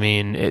all. I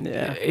mean,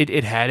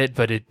 it had it,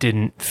 but it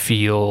didn't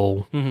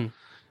feel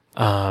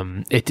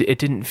it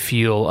didn't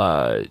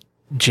feel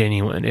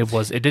genuine. It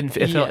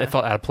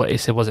felt out of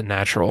place. It wasn't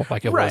natural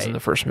like it was in the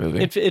first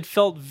movie. It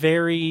felt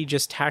very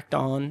just tacked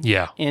on.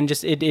 Yeah. And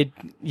just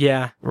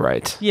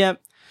right. Yeah.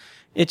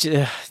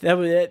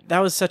 That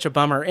was such a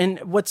bummer. And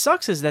what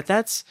sucks is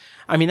that's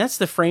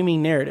the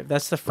framing narrative.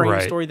 That's the frame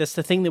story. That's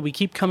the thing that we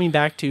keep coming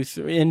back to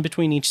in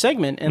between each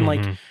segment. And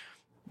like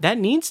that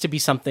needs to be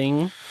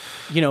something,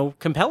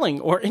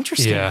 compelling or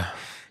interesting. Yeah.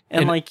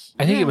 And like,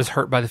 I think it was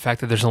hurt by the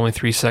fact that there's only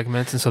 3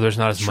 segments, and so there's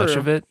not as much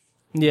of it.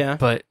 Yeah.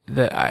 But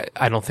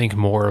I don't think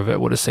more of it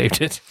would have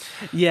saved it.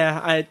 Yeah,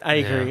 I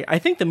agree. I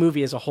think the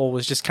movie as a whole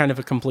was just kind of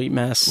a complete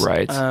mess.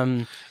 Right.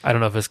 I don't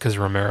know if it's because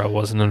Romero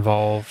wasn't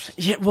involved.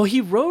 Yeah, well,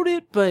 he wrote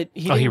it, but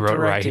he didn't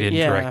direct it. He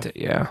didn't direct it,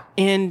 yeah.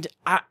 And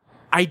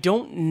I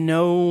don't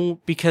know,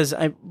 because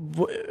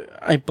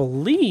I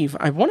believe,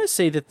 I want to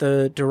say that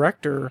the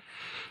director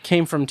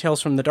came from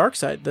Tales from the Dark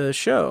Side, the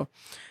show.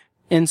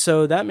 And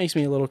so that makes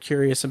me a little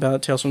curious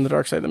about Tales from the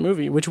Dark Side, the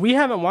movie, which we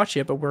haven't watched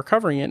yet, but we're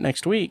covering it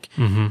next week.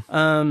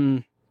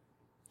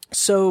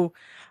 So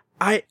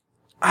I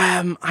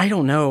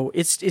don't know.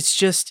 It's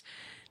just,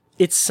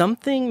 it's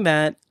something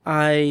that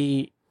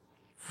I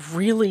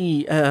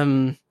really,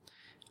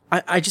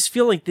 I just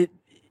feel like that.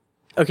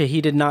 Okay, he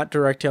did not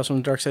direct Tales from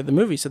the Dark Side, the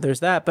movie, so there's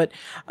that. But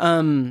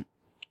I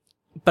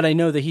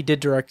know that he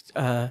did direct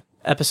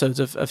episodes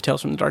of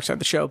Tales from the Dark Side,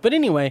 the show. But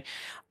anyway,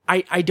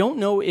 I don't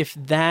know if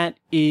that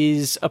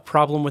is a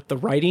problem with the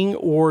writing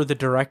or the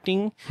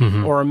directing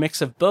or a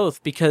mix of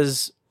both,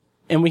 because,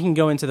 and we can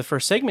go into the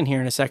first segment here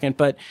in a second,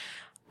 but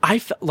I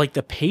felt like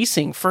the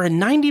pacing for a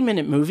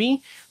 90-minute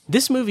movie,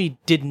 this movie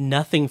did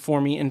nothing for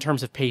me in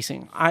terms of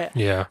pacing.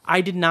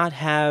 I did not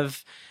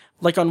have,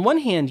 like, on one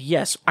hand,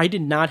 yes, I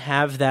did not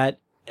have that,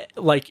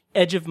 like,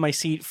 edge of my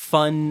seat,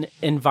 fun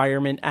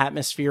environment,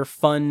 atmosphere,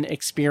 fun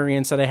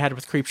experience that I had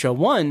with Creepshow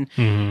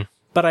 1.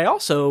 But I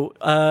also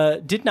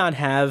did not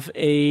have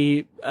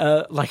I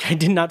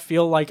did not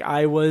feel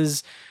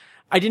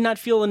I did not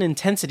feel an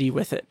intensity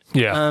with it.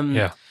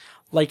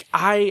 Like,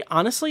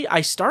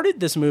 I started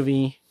this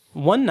movie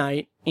one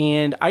night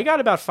and I got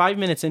about 5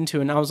 minutes into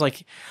it and I was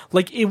like,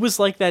 it was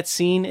like that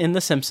scene in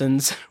The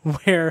Simpsons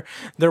where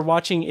they're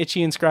watching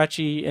Itchy and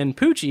Scratchy and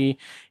Poochie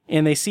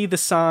and they see the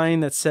sign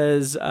that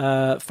says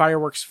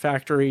Fireworks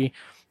Factory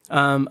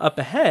up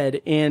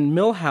ahead, and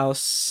Milhouse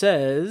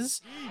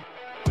says,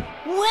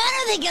 When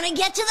are they gonna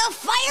get to the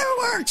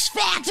fireworks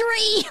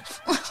factory?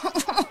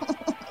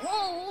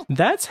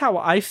 That's how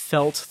I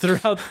felt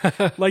throughout,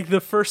 like,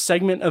 the first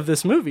segment of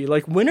this movie.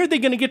 Like, when are they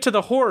gonna get to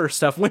the horror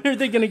stuff? When are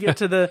they gonna get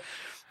to the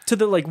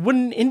like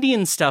wooden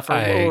Indian stuff? I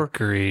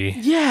agree.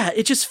 Yeah,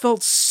 it just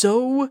felt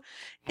so,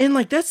 and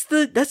like that's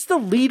the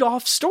lead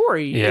off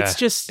story. Yeah, it's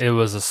just, it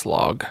was a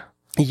slog.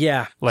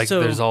 Yeah, like, so,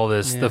 there's all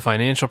this, the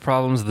financial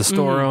problems, the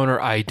store owner.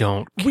 I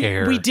don't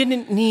care. We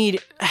didn't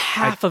need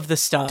half of the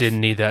stuff. Didn't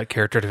need that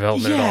character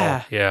development at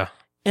all. Yeah.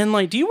 And,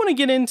 like, do you want to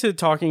get into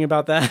talking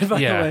about that? By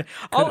the way,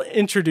 I'll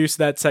introduce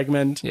that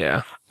segment.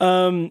 Yeah.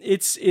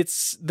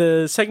 It's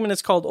the segment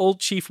is called Old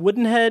Chief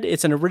Woodenhead.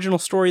 It's an original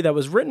story that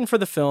was written for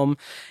the film.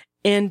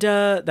 And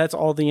that's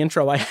all the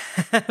intro I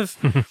have.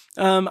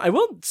 I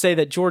will say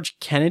that George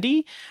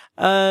Kennedy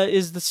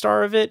is the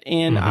star of it,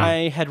 and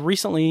I had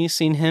recently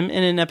seen him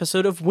in an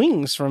episode of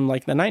Wings from,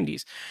 like, the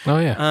 90s. Oh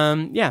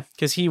yeah. Yeah,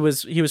 because he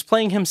was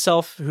playing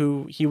himself,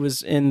 who he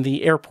was in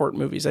the airport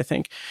movies, I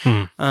think.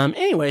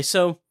 Anyway,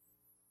 so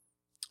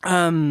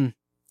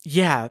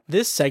yeah,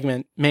 this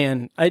segment,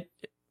 man, I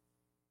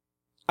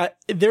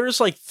there's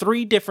like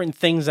 3 different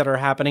things that are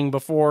happening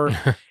before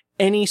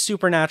any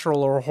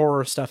supernatural or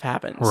horror stuff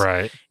happens.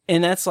 Right.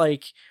 And that's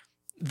like,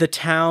 the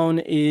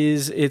town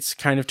it's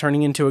kind of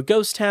turning into a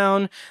ghost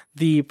town.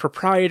 The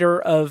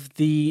proprietor of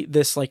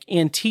this like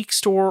antique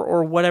store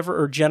or whatever,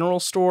 or general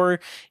store,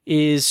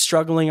 is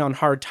struggling on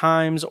hard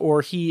times,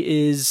 or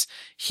he is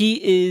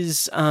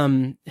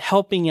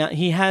helping out.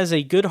 He has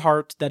a good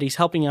heart that he's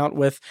helping out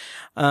with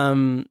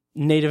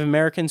Native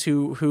Americans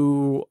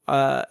who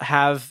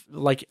have,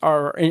 like,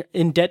 are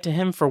in debt to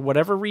him for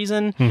whatever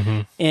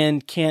reason,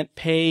 and can't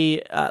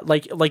pay.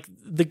 Like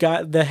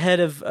the head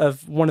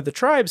of one of the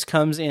tribes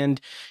comes and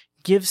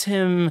gives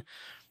him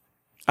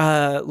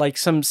like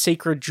some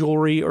sacred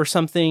jewelry or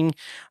something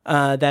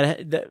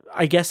that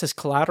I guess is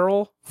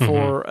collateral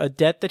for a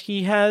debt that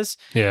he has.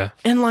 Yeah,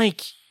 and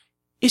like,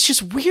 it's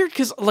just weird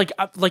because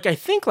I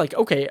think, like,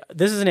 okay,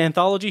 this is an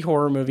anthology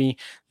horror movie.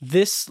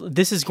 This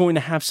is going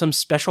to have some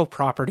special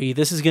property.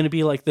 This is going to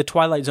be like the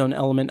Twilight Zone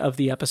element of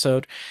the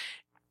episode.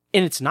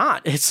 And it's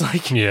not. It's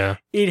like,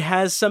 it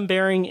has some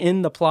bearing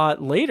in the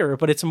plot later,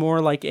 but it's more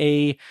like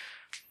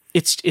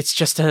it's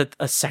just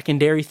a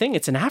secondary thing.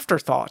 It's an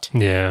afterthought.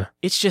 Yeah.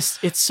 It's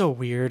so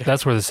weird.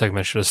 That's where the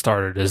segment should have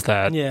started, is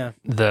that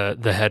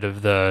the head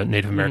of the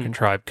Native American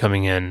tribe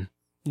coming in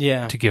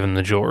to give him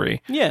the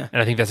jewelry. Yeah.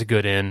 And I think that's a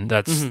good end.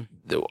 That's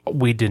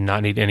we did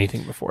not need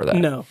anything before that.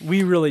 No,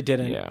 we really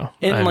didn't. Yeah.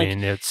 And I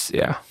mean, it's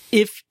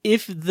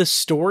If the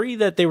story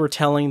that they were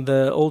telling,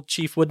 the Old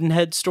Chief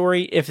Woodenhead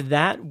story, if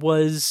that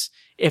was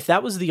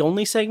the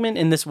only segment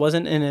and this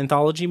wasn't an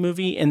anthology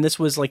movie and this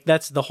was like,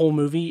 that's the whole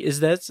movie,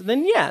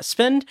 then yeah,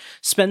 spend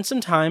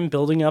some time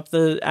building up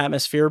the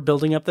atmosphere,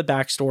 building up the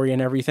backstory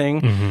and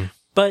everything.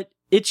 But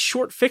it's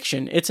short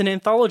fiction. It's an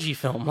anthology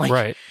film. Like,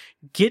 right.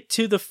 Get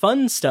to the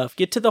fun stuff,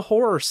 get to the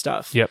horror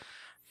stuff. Yep.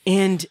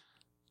 And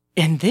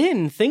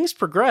then things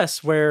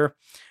progress where,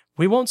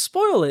 we won't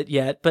spoil it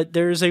yet, but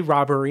there's a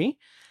robbery,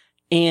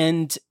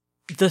 and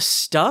the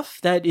stuff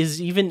that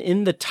is even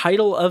in the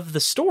title of the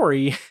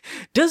story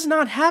does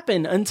not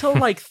happen until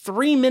like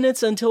 3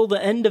 minutes until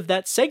the end of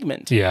that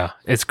segment. Yeah,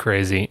 it's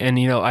crazy. And,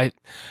 you know, I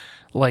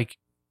like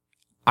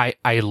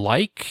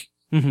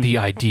the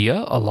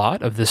idea a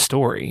lot of this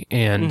story,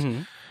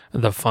 and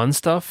the fun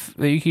stuff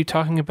that you keep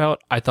talking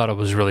about. I thought it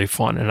was really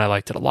fun and I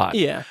liked it a lot.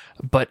 Yeah.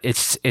 But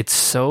it's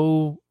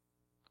so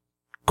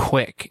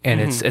quick, and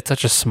it's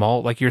such a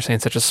small, like you're saying,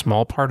 such a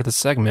small part of the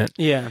segment.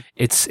 Yeah.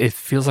 It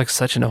feels like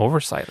such an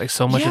oversight. Like,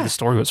 so much of the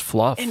story was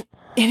fluff. And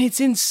it's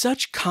in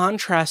such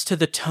contrast to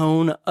the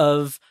tone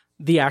of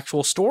the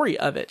actual story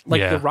of it.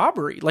 Like the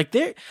robbery. Like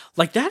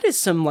that is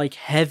some like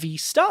heavy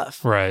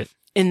stuff. Right.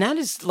 And that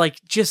is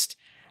like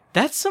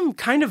that's some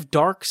kind of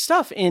dark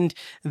stuff. And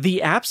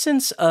the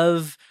absence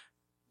of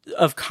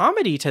of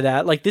comedy to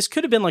that. Like, this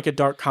could have been like a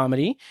dark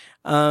comedy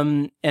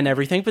and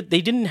everything, but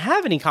they didn't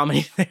have any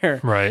comedy there.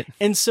 Right.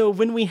 And so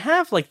when we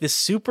have like this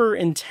super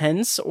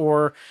intense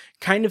or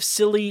kind of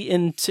silly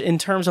in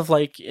terms of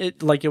like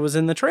it was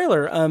in the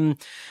trailer,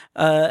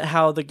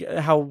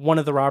 how one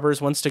of the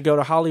robbers wants to go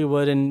to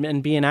Hollywood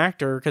and be an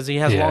actor because he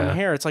has long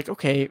hair. It's like,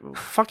 okay,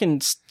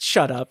 fucking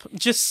shut up.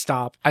 Just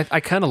stop. I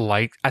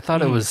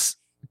thought it was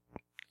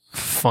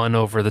fun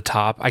over the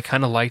top. I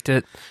kind of liked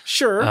it.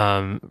 Sure.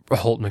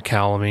 Holt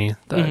McCallamy,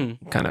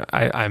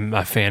 I'm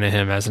a fan of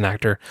him as an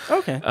actor.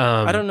 Okay.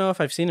 I don't know if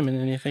I've seen him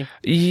in anything.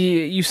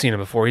 You've seen him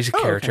before. He's a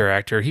character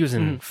actor. He was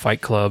in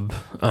Fight Club.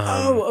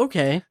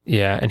 Okay.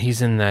 Yeah, and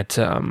he's in that.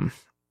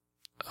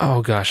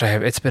 Oh gosh,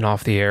 it's been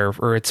off the air,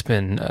 or it's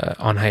been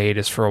on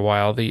hiatus for a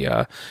while.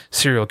 The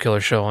serial killer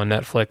show on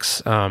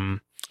Netflix.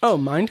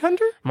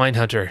 Mindhunter?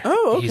 Mindhunter.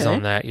 Oh, okay. He's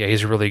on that. Yeah,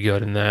 he's really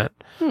good in that.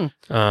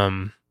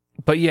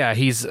 But yeah,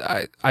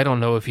 I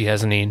don't know if he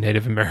has any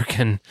Native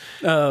American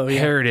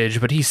heritage,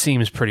 but he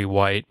seems pretty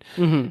white.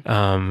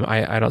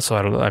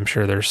 I'm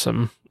sure there's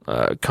some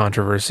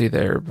controversy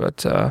there,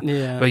 but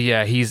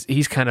yeah,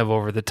 he's kind of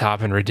over the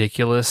top and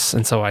ridiculous,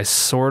 and so I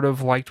sort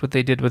of liked what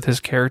they did with his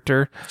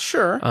character.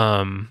 Sure.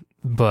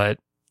 But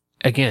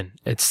again,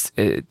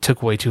 it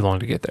took way too long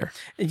to get there.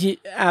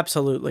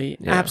 Absolutely.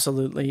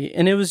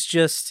 And it was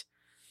just,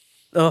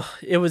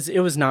 it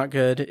was not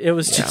good. It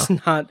was just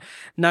not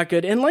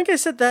good. And like I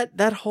said,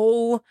 that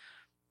whole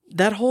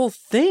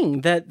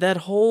thing,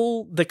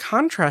 the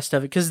contrast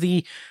of it, because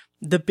the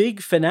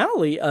big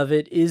finale of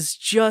it is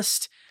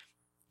just,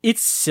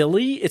 it's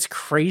silly, it's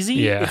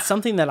crazy, it's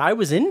something that I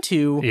was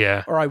into,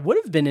 or I would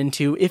have been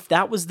into if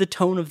that was the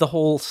tone of the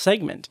whole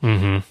segment.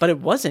 But it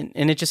wasn't,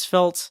 and it just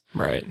felt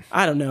right.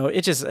 I don't know.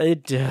 It just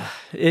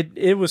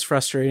it was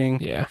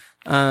frustrating. Yeah.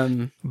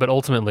 But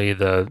ultimately,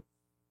 the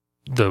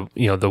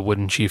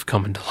wooden chief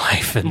coming to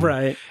life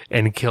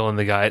and killing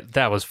the guy,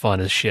 that was fun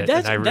as shit.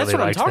 That's and I really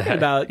what I'm liked talking that.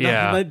 about.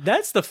 Yeah,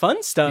 that's the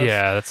fun stuff.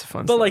 Yeah, that's the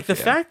fun. But stuff, like the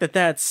fact that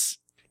that's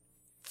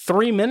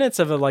 3 minutes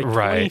of a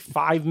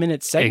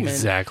 25-minute segment.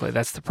 Exactly.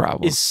 That's the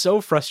problem. Is so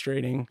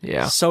frustrating.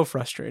 Yeah. So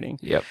frustrating.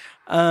 Yep.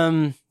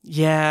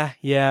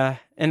 Yeah.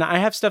 And I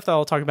have stuff that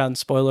I'll talk about in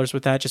spoilers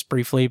with that just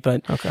briefly,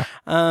 but okay.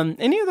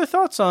 Any other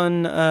thoughts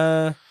on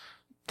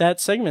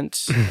that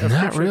segment?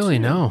 Not really,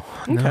 no.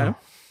 Okay. No.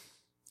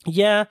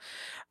 Yeah.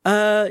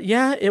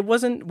 It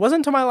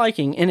wasn't to my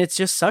liking, and it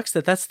just sucks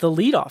that that's the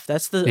lead off.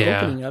 That's the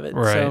opening of it.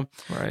 Right.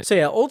 So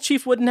yeah, Old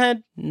Chief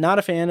Woodenhead, not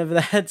a fan of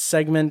that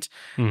segment.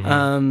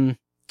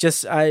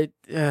 It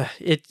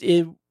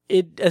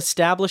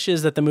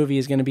establishes that the movie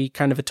is going to be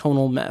kind of a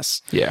tonal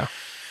mess. Yeah.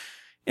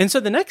 And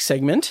so the next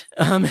segment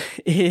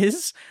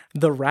is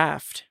The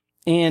Raft.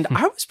 And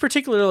I was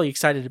particularly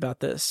excited about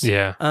this.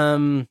 Yeah.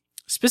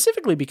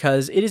 Specifically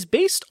because it is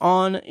based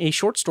on a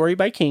short story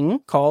by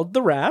King called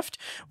The Raft,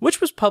 which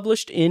was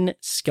published in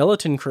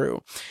Skeleton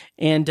Crew.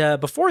 And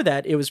before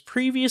that, it was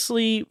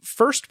previously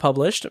first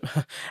published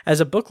as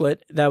a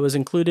booklet that was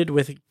included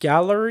with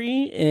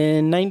Gallery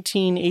in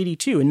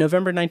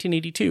November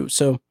 1982.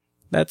 So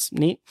that's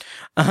neat.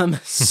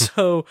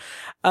 So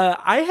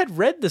I had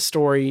read the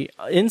story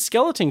in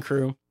Skeleton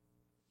Crew,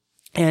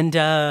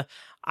 and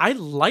I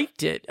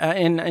liked it,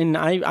 and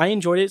I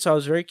enjoyed it, so I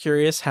was very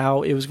curious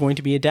how it was going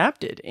to be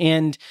adapted.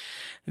 And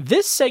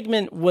this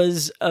segment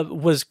was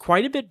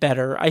quite a bit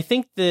better. I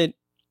think that,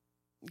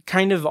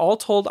 kind of all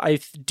told, I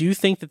do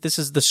think that this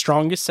is the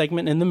strongest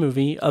segment in the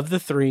movie of the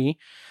three.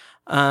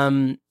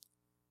 I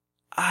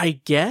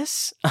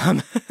guess.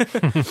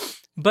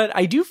 But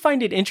I do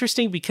find it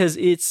interesting because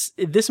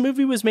this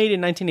movie was made in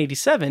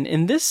 1987,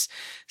 and this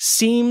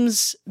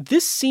seems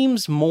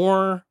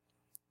more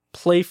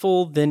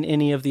playful than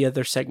any of the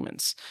other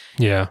segments.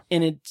 Yeah.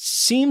 And it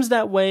seems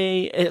that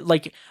way.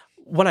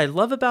 What I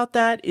love about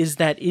that is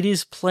that it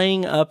is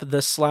playing up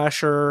the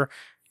slasher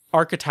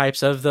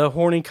archetypes of the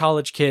horny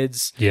college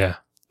kids. Yeah.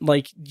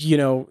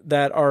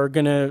 That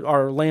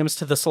are lambs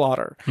to the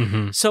slaughter.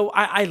 Mm-hmm. So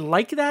I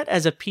like that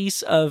as a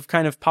piece of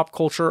kind of pop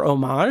culture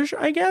homage,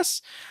 I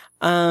guess.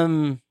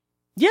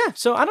 Yeah,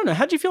 so I don't know.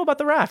 How'd you feel about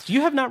The Raft?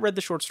 You have not read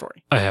the short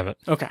story. I haven't.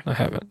 Okay. I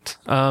haven't.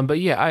 But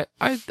yeah,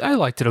 I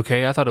liked it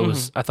okay. I thought it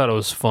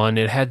was fun.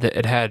 It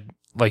had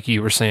like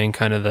you were saying,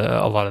 kind of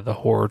a lot of the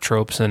horror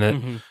tropes in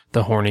it,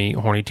 the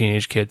horny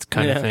teenage kids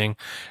kind of thing.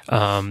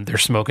 They're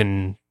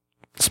smoking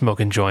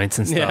joints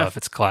and stuff. Yeah.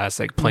 It's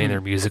classic, playing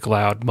their music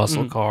loud,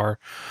 muscle car.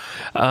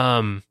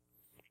 And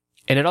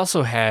it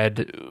also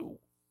had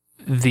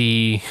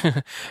the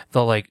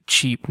like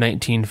cheap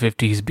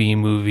 1950s B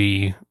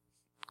movie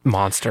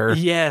monster.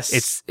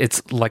 Yes.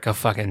 It's like a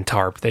fucking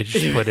tarp they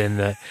just put in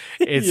the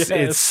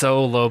it's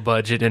so low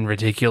budget and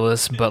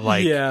ridiculous, but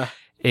like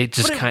it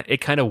just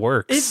kind of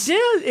works.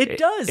 It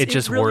does. It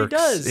just really works.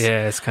 Does.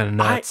 Yeah, it's kind of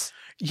nuts.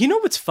 You know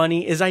what's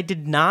funny is I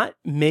did not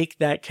make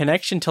that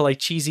connection to like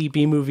cheesy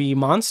B movie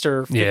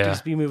monster,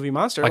 50s B movie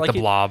monster, like the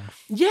Blob.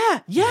 Yeah,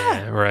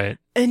 right.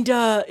 And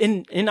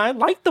I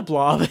like the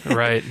Blob,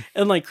 right?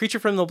 And like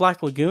Creature from the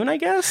Black Lagoon, I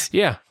guess.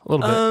 Yeah, a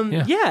little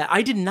bit. Yeah,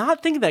 I did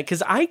not think of that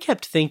because I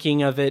kept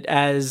thinking of it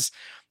as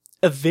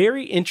a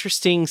very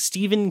interesting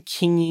Stephen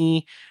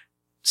King-y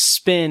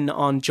spin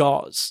on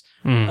Jaws.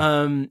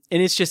 And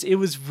it's just, it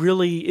was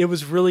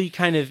really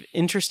kind of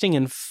interesting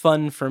and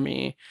fun for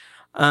me.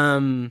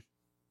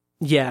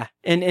 Yeah.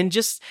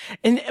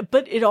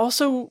 But it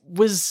also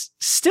was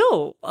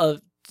still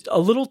a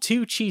little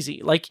too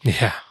cheesy. Like,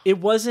 it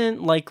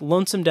wasn't like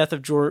Lonesome Death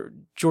of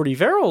Jordy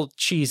Verrill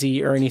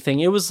cheesy or anything.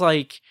 It was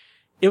like,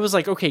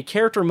 okay,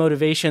 character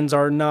motivations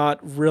are not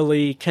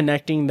really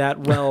connecting that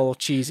well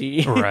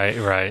cheesy.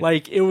 Right.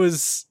 Like, it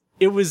was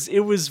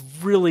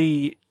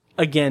really,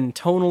 again,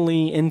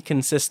 tonally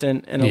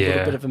inconsistent and a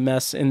little bit of a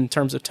mess in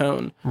terms of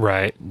tone.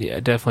 Right. Yeah,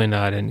 definitely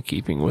not in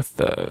keeping with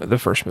the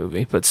first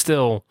movie, but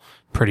still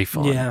pretty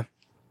fun.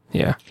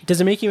 Yeah.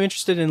 Does it make you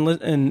interested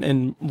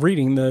in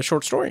reading the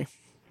short story?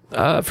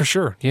 For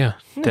sure. Yeah,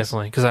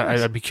 definitely. Because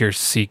I'd be curious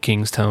to see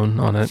King's tone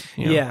on it.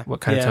 What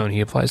kind of tone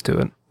he applies to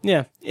it.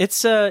 Yeah,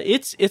 it's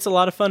a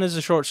lot of fun as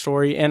a short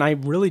story, and I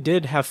really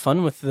did have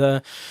fun with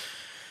the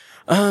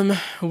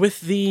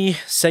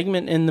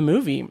segment in the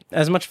movie,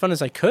 as much fun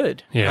as I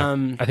could. Yeah,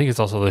 I think it's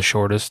also the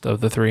shortest of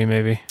the three,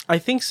 maybe. I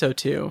think so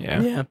too.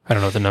 Yeah. I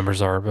don't know what the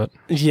numbers are, but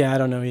yeah, I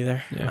don't know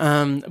either.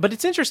 Yeah. But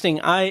it's interesting.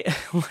 I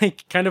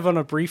like, kind of on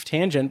a brief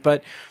tangent,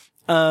 but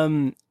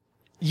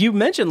you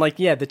mentioned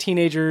the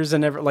teenagers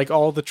and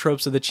all the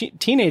tropes of the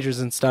teenagers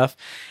and stuff.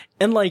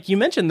 And like, you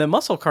mentioned the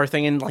muscle car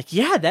thing, and like,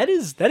 that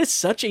is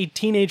such a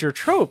teenager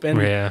trope.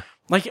 And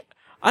like,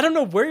 I don't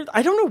know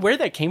where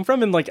that came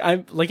from. And like,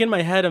 I'm like, in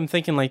my head, I'm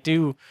thinking like,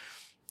 do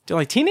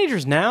like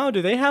teenagers now,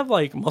 do they have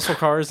like muscle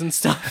cars and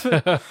stuff?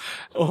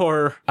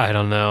 Or I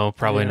don't know.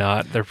 Probably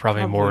not. They're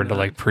probably more into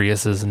like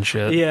Priuses and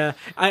shit. Yeah.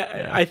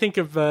 I think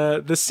of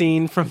the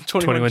scene from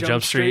 21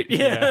 Jump Street.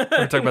 Yeah.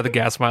 We're talking about the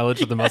gas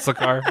mileage of the muscle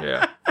car.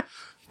 Yeah.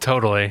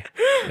 Totally.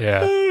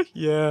 Yeah.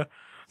 Yeah.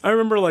 I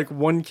remember like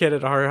one kid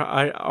at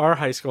our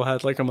high school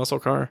had like a muscle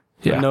car.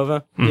 Yeah. A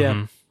Nova.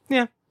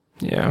 Mm-hmm.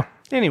 Yeah.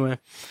 Anyway.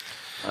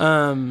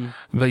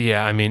 But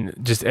yeah, I mean,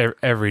 just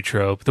every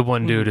trope. The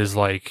one dude is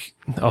like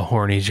a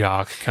horny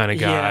jock kind of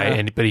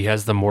guy, but he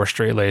has the more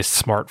straight-laced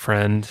smart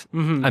friend.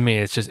 I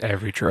mean, it's just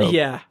every trope.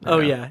 Yeah. Oh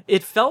yeah.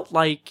 It felt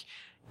like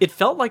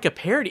a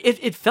parody.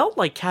 It felt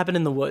like Cabin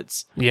in the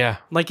Woods. Yeah.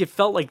 Like, it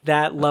felt like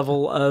that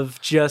level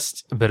of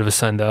just a bit of a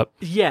send up.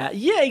 Yeah,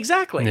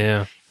 exactly.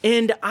 Yeah.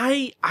 And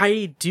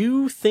I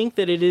do think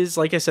that it is,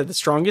 like I said, the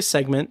strongest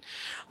segment.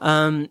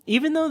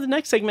 Even though the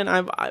next segment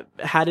I've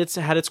had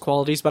its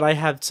qualities, but I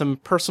had some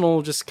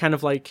personal, just kind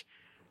of like,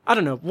 I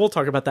don't know, we'll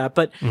talk about that.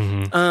 But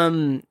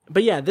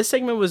but yeah, this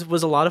segment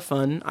was a lot of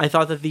fun. I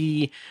thought that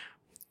the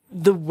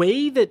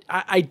way that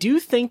I do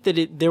think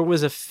that there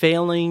was a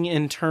failing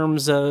in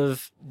terms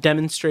of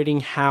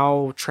demonstrating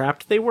how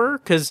trapped they were,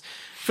 because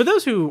for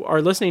those who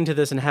are listening to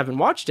this and haven't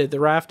watched it,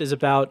 The Raft is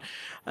about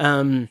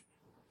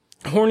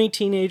horny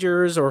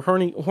teenagers or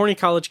horny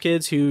college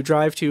kids who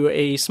drive to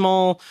a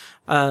small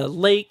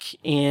lake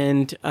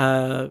and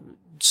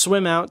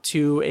swim out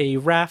to a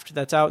raft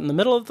that's out in the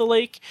middle of the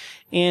lake,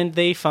 and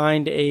they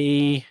find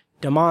a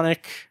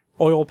demonic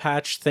oil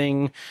patch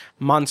thing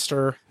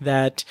monster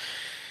that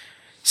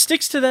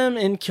sticks to them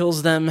and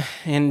kills them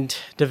and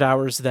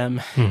devours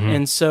them.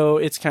 And so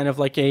it's kind of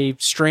like a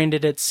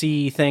stranded at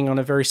sea thing on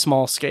a very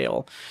small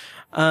scale.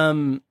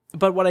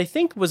 But what I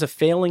think was a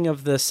failing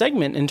of the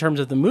segment in terms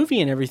of the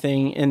movie and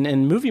everything,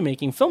 and movie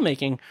making,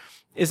 filmmaking,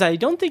 is I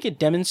don't think it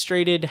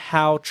demonstrated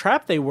how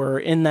trapped they were,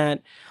 in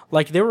that,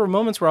 like, there were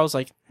moments where I was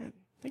like,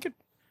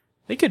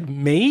 they could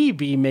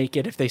maybe make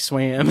it if they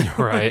swam.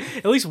 Right.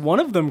 At least one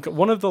of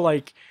the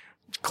like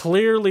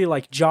clearly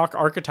like jock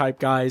archetype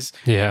guys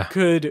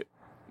could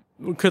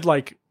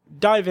like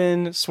dive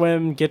in,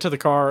 swim, get to the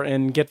car,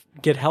 and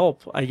get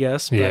help, I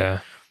guess.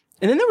 But,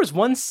 and then there was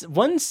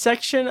one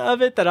section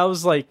of it that I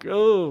was like,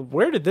 oh,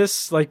 where did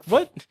this, like,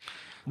 what?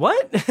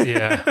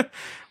 Yeah.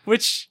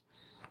 Which,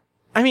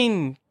 I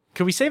mean,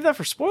 could we save that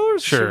for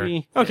spoilers? Sure.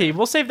 Okay,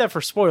 we'll save that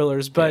for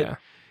spoilers, but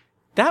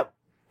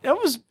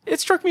it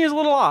struck me as a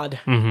little odd.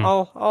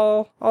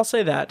 I'll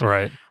say that.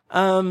 Right.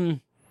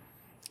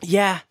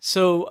 Yeah.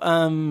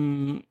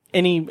 So,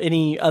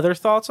 any other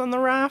thoughts on The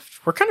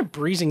Raft? We're kind of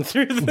breezing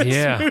through this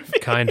movie.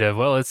 Kind of.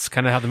 Well, it's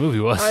kind of how the movie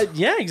was.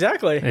 Yeah,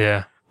 exactly.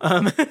 Yeah.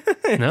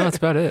 No, that's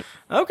about it.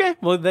 Okay.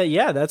 Well,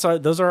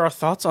 those are our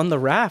thoughts on The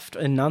Raft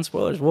and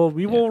non-spoilers. Well,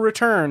 we will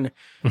return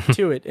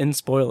to it in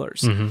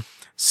spoilers.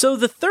 So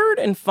the third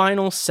and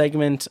final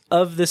segment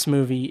of this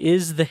movie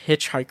is The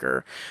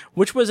Hitchhiker,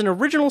 which was an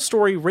original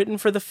story written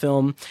for the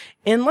film.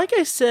 And like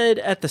I said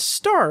at the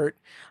start,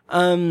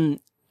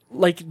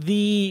 like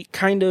the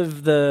kind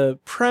of the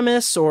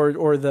premise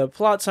or the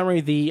plot summary,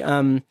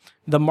 the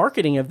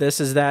marketing of this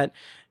is that,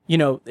 you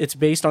know, it's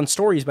based on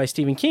stories by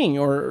Stephen King,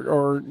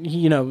 or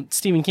you know,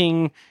 Stephen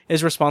King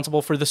is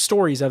responsible for the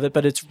stories of it,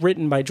 but it's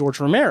written by George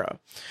Romero.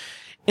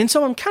 And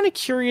so I'm kind of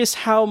curious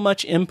how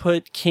much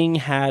input King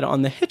had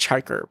on The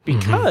Hitchhiker,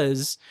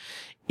 because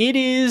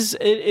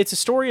it's a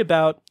story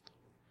about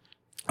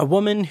a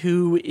woman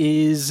who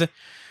is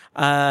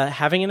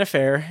having an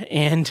affair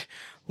and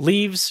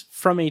leaves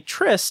from a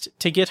tryst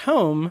to get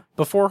home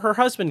before her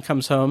husband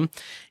comes home.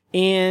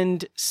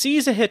 and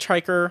sees a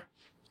hitchhiker.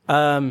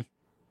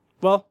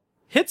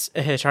 Hits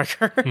a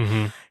hitchhiker.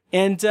 Mm-hmm.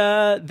 And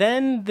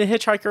then the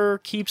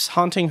hitchhiker keeps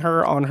haunting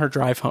her on her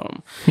drive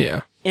home.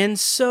 Yeah. And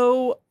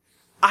so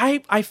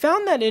I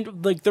found that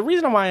the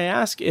reason why I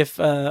ask if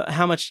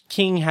how much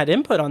King had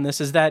input on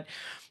this is that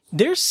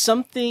there's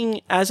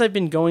something, as I've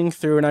been going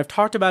through, and I've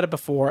talked about it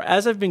before,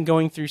 as I've been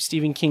going through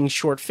Stephen King's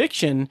short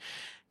fiction,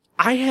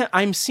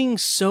 I'm seeing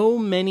so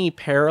many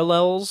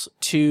parallels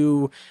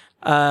to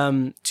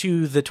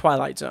the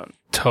Twilight Zone.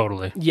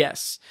 Totally.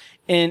 Yes.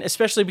 And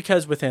especially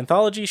because with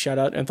Anthology, shout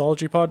out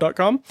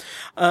anthologypod.com,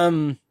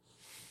 I'm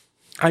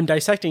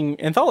dissecting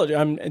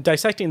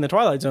the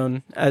Twilight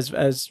Zone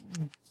as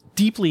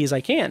deeply as I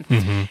can.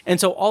 Mm-hmm. And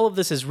so all of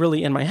this is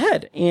really in my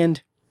head.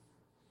 And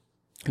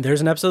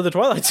there's an episode of the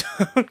Twilight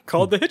Zone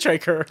called The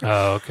Hitchhiker.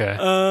 Oh, okay.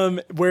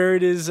 Where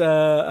it is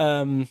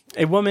a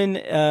woman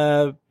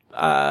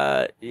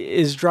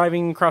is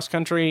driving cross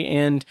country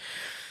and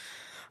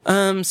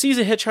sees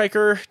a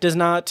hitchhiker, does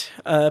not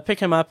pick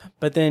him up,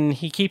 but then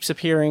he keeps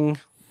appearing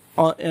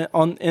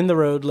in the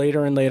road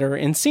later and later,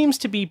 and seems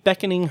to be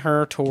beckoning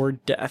her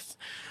toward death.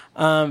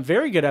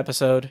 Very good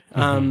episode.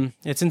 Mm-hmm.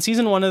 It's in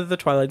season 1 of the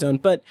Twilight Zone,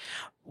 but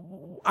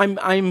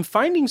I'm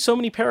finding so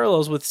many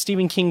parallels with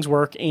Stephen King's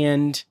work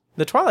and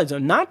the Twilight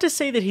Zone. Not to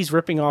say that he's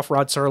ripping off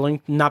Rod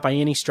Serling, not by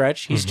any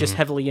stretch. He's just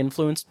heavily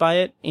influenced by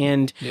it.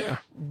 And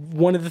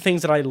one of the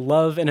things that I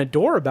love and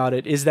adore about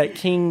it is that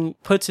King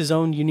puts his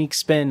own unique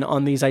spin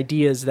on these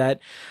ideas that,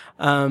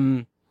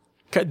 the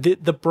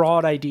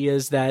broad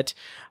ideas that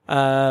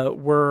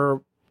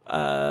were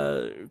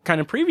kind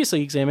of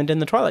previously examined in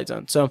the Twilight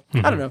Zone. So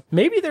I don't know.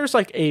 Maybe there's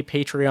like a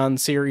Patreon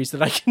series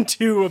that I can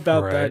do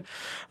about that.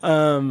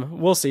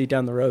 We'll see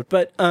down the road.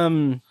 But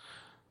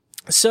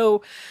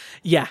So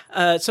the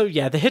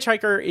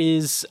Hitchhiker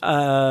is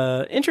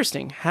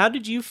interesting. How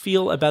did you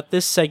feel about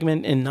this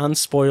segment in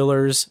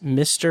non-spoilers,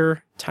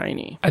 Mr.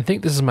 Tiny? I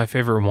think this is my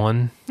favorite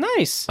one.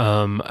 Nice.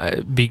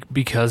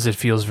 Because it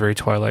feels very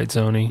Twilight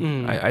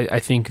Zone-y. I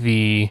think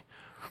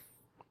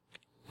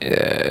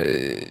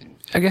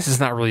I guess it's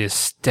not really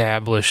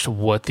established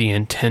what the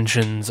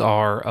intentions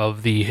are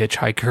of the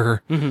hitchhiker,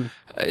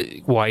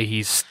 why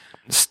he's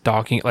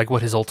stalking, like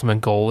what his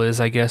ultimate goal is.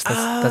 I guess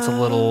that's a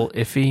little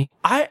iffy.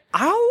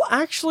 I'll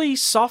actually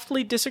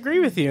softly disagree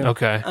with you.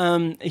 Okay.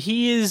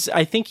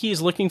 I think he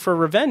is looking for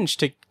revenge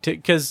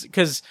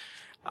because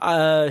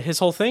his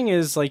whole thing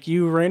is like,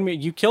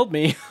 you killed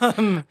me.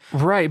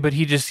 Right, but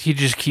he just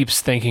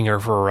keeps thanking her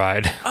for a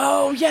ride.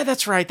 Oh yeah,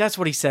 that's right. That's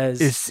what he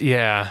says.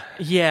 Yeah.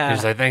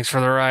 He's like, thanks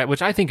for the ride,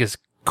 which I think is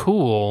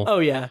cool. Oh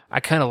yeah. I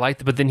kind of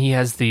liked it, but then he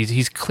has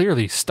he's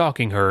clearly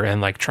stalking her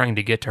and like trying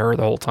to get to her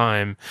the whole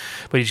time,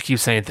 but he just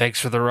keeps saying, thanks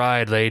for the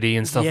ride, lady,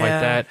 and stuff like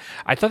that.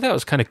 I thought that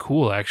was kind of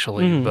cool,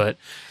 actually, but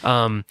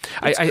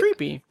it's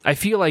creepy. I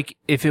feel like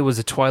if it was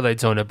a Twilight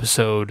Zone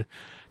episode,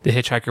 the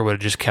hitchhiker would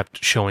have just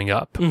kept showing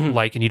up,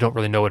 and you don't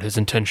really know what his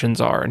intentions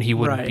are, and he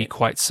wouldn't be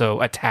quite so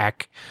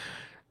attack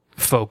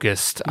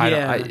focused.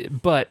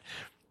 But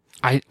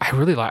I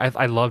really like.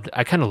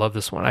 I kind of love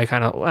this one. I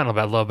don't know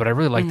about love, but I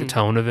really like the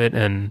tone of it,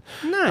 and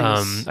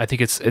nice. I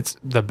think it's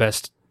the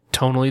best,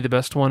 tonally the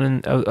best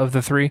one of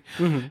the three.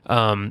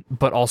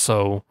 But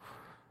also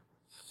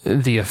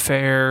the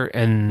affair,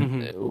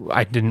 and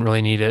I didn't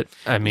really need it.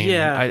 I mean,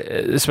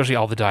 especially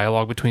all the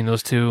dialogue between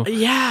those two.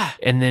 Yeah,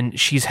 and then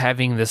she's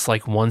having this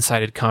like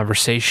one-sided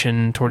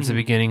conversation towards the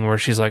beginning where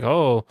she's like,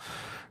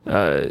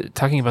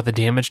 talking about the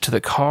damage to the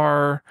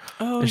car.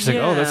 And she's like,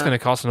 that's going to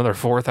cost another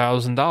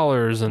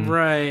 $4,000. And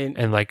right.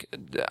 And like,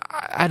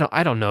 I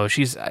don't know.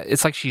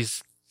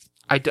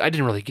 I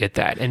didn't really get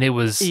that. And it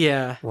was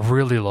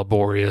really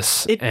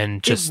laborious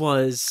and just it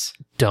was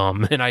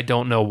dumb. And I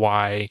don't know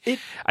why.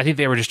 I think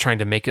they were just trying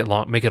to make it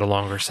a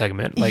longer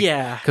segment. Like,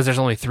 because there's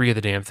only 3 of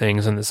the damn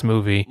things in this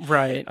movie.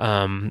 Right.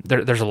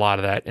 There's a lot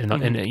of that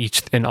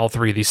in all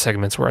 3 of these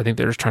segments where I think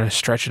they're just trying to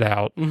stretch it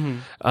out.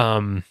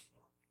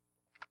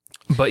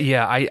 But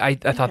yeah, I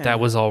thought that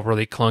was all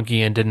really clunky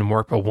and didn't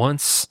work. But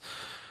once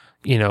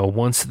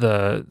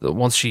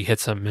she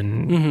hits him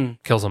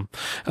and kills him,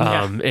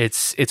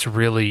 it's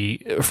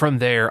really, from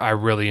there I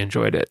really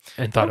enjoyed it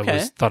and thought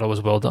it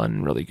was well done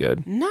and really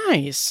good.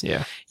 Nice.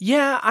 Yeah.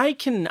 I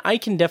can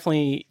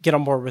definitely get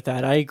on board with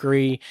that. I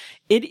agree.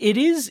 It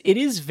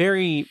is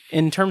very,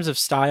 in terms of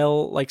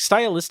style, like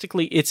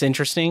stylistically, it's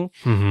interesting.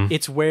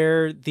 It's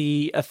where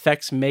the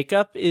effects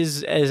makeup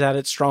is at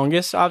its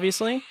strongest,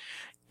 obviously.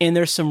 And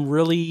there's some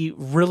really,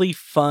 really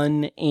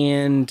fun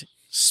and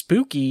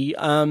spooky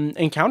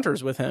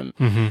encounters with him.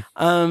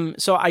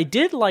 So I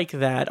did like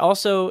that.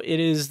 Also,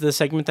 it is the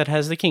segment that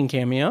has the King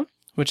cameo,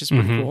 which is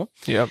pretty cool.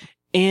 Yep.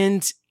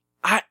 And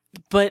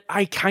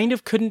I kind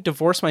of couldn't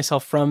divorce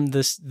myself from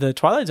the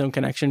Twilight Zone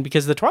connection,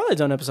 because the Twilight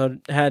Zone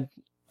episode had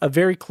a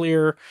very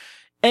clear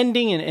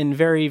ending and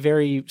very,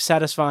 very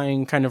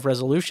satisfying kind of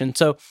resolution.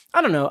 So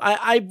I don't know.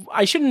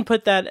 I shouldn't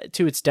put that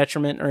to its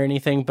detriment or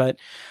anything, but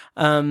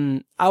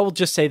I will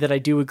just say that I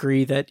do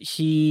agree that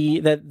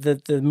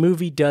the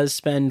movie does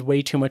spend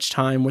way too much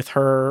time with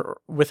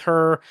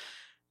her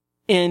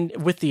And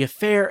with the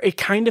affair, it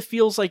kind of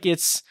feels like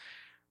it's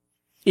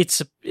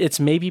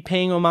maybe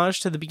paying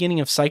homage to the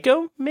beginning of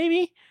Psycho,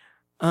 maybe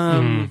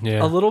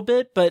a little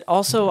bit, but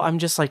also I'm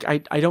just like,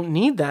 I don't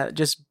need that.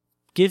 Just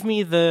give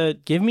me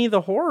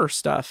the horror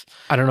stuff.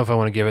 I don't know if I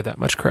want to give it that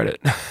much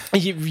credit.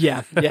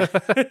 Yeah.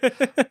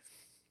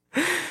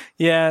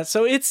 Yeah.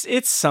 So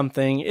it's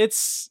something.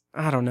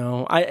 I don't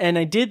know.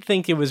 I did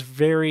think it was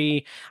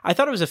I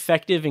thought it was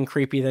effective and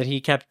creepy that he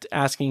kept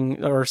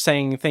asking or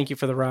saying thank you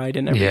for the ride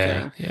and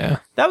everything. Yeah.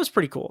 That was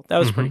pretty cool. That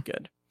was pretty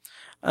good.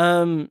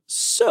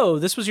 So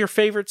this was your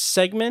favorite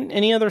segment.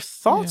 Any other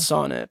thoughts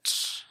on it?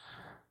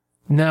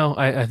 No,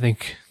 I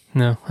think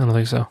no, I don't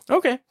think so.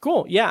 Okay,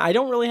 cool. Yeah, I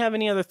don't really have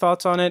any other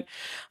thoughts on it.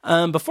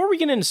 Before we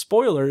get into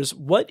spoilers,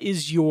 what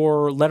is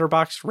your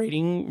Letterboxd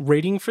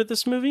rating for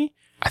this movie?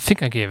 I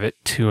think I gave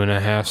it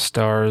 2.5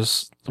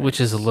 stars,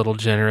 which is a little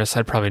generous.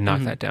 I'd probably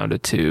knock that down to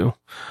 2.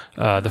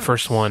 The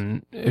first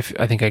one,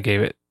 I think I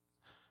gave it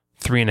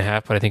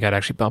 3.5, but I think I'd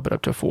actually bump it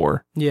up to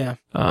 4. Yeah.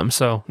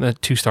 So the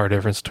 2-star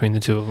difference between the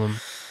two of them.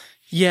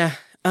 Yeah.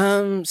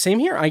 Same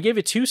here. I gave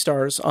it 2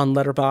 stars on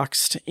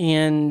Letterboxd.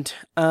 And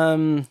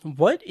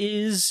what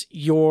is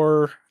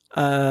your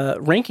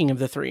ranking of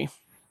the 3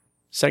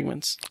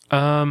 segments?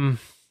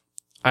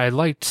 I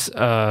liked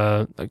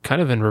kind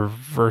of in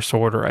reverse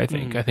order, I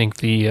think. I think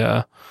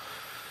the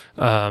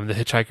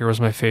Hitchhiker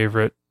was my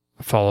favorite,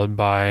 followed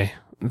by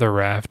The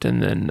Raft,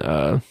 and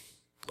then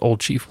Old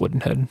Chief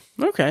Woodenhead.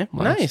 Okay,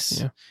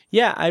 nice.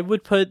 Yeah, I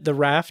would put The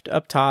Raft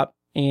up top,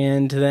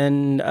 and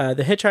then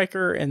The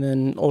Hitchhiker, and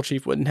then Old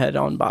Chief Woodenhead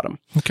on bottom.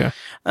 Okay.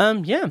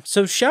 Yeah,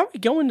 so shall we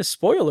go into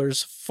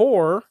spoilers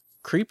for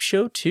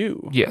Creepshow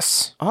 2?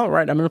 Yes. All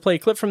right, I'm going to play a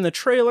clip from the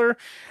trailer,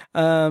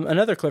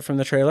 another clip from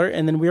the trailer,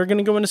 and then we are going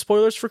to go into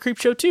spoilers for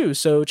Creepshow 2.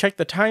 So check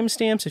the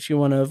timestamps if you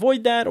want to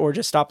avoid that, or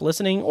just stop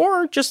listening,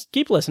 or just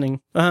keep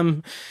listening.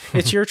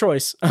 It's your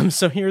choice.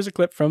 So here's a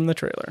clip from the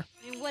trailer.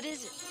 What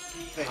is it?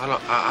 I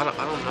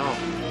don't know.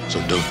 So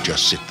don't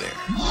just sit there.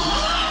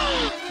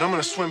 I'm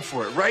gonna swim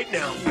for it right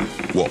now.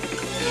 Walk.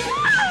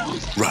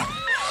 Run.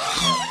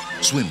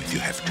 Swim if you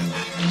have to.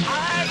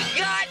 I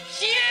got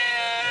you!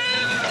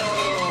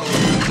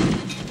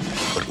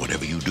 But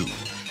whatever you do,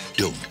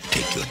 don't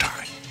take your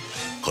time.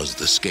 Because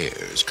the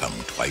scares come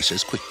twice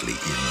as quickly in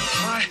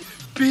I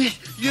beat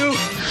you.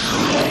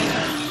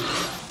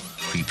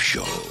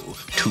 Creepshow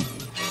 2.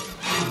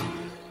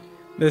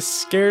 The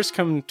scares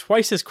come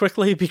twice as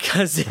quickly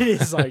because it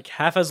is like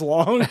half as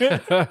long.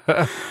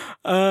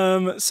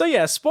 So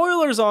yeah,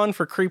 spoilers on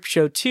for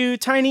Creepshow 2.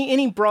 Tiny,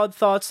 any broad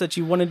thoughts that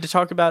you wanted to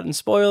talk about in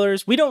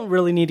spoilers? We don't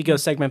really need to go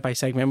segment by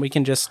segment. We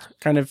can just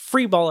kind of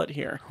freeball it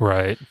here.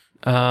 Right.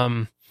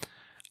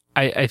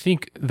 I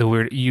think the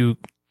weird you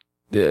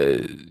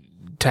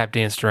tap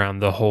danced around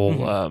the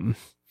whole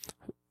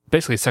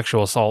basically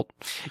sexual assault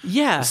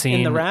scene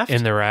in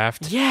the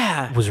raft.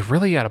 Yeah. Was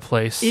really out of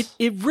place.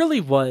 It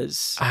really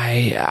was.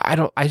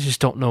 I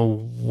just don't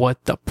know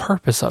what the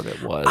purpose of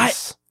it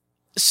was.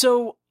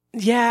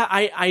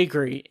 I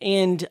agree.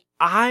 And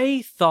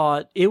I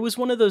thought it was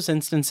one of those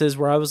instances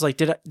where I was like,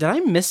 did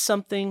I miss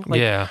something?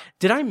 Like,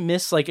 did I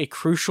miss like a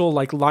crucial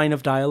like line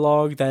of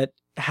dialogue that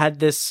had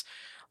this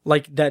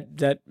like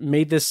that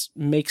made this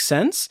make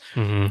sense?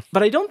 Mm-hmm.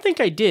 But I don't think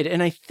I did.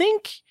 And I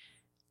think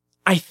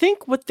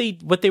what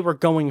they were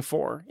going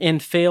for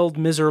and failed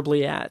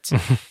miserably at,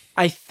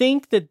 I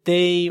think that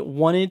they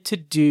wanted to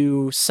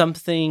do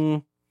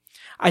something.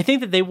 I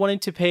think that they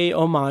wanted to pay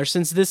homage,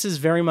 since this is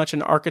very much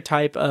an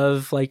archetype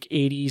of like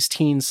 80s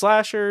teen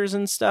slashers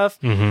and stuff.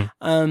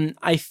 Mm-hmm.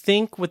 I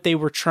think what they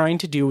were trying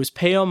to do was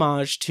pay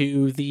homage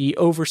to the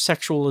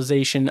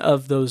over-sexualization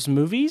of those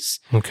movies.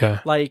 Okay.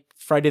 Like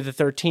Friday the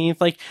 13th,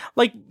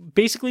 like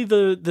basically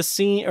the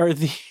scene or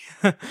the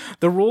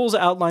the rules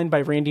outlined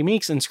by Randy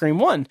Meeks in Scream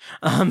 1.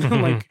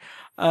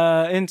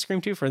 And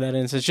Scream 2 for that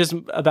instance. It's just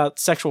about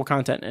sexual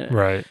content in it.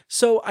 Right.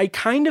 So I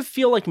kind of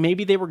feel like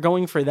maybe they were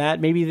going for that.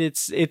 Maybe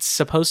it's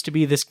supposed to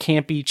be this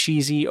campy,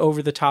 cheesy,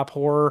 over-the-top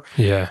horror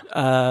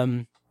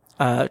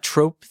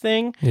trope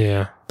thing.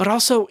 Yeah. But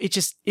also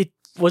it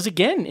was,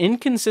 again,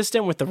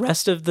 inconsistent with the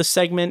rest of the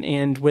segment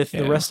and with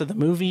the rest of the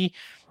movie.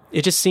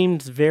 It just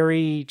seemed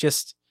very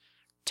just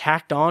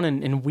tacked on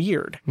and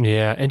weird.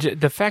 Yeah. And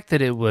the fact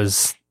that it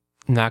was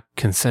not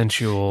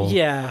consensual.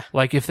 Yeah.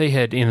 Like if they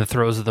had, in the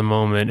throes of the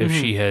moment, if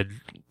she had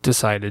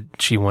decided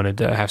she wanted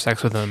to have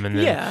sex with him, and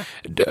then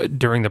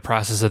during the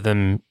process of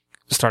them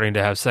starting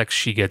to have sex,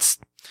 she gets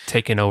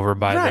taken over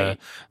by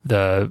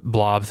the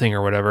blob thing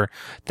or whatever,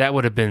 that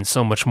would have been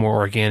so much more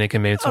organic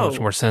and made so much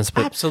more sense.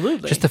 But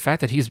absolutely, just the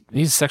fact that he's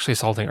sexually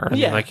assaulting her. I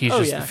mean, like he's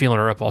just feeling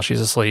her up while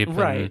she's asleep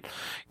and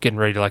getting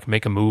ready to like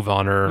make a move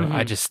on her.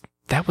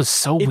 That was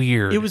so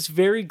weird. It was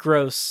very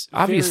gross.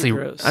 Obviously,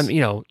 very gross. I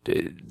mean,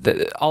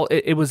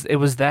 it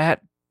was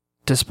that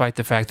despite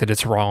the fact that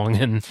it's wrong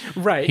and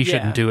Right, he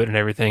shouldn't do it and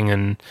everything,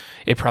 and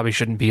it probably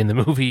shouldn't be in the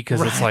movie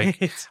because it's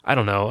like, I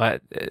don't know,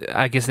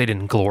 I guess they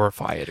didn't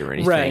glorify it or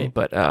anything, Right.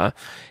 but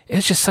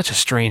it's just such a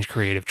strange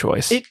creative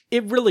choice.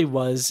 It really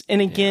was.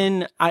 And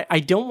again, I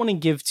don't want to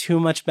give too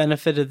much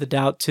benefit of the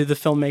doubt to the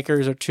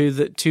filmmakers or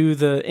to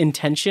the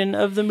intention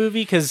of the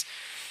movie,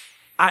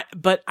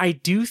 but I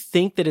do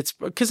think that it's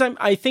because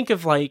I think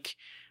of like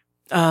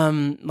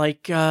Revenge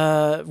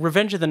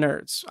of the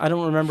Nerds. I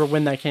don't remember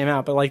when that came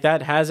out, but like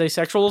that has a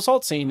sexual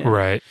assault scene in it.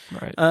 Right.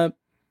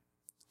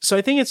 So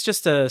I think it's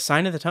just a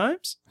sign of the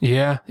times.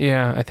 Yeah.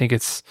 I think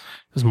it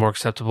was more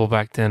acceptable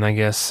back then, I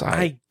guess.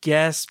 I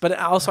guess, but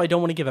also I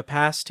don't want to give a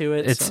pass to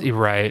it. It's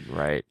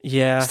right.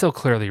 Yeah. Still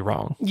clearly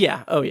wrong.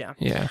 Yeah. Oh yeah.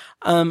 Yeah.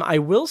 I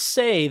will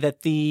say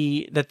that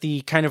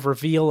the kind of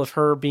reveal of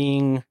her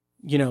being,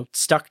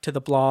 stuck to the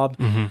blob,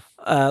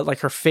 like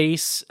her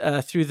face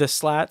through the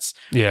slats.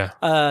 Yeah.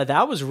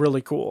 That was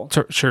really cool.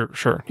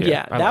 Sure.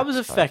 Yeah, I that was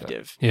that.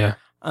 effective. Yeah.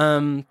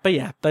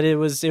 But it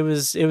was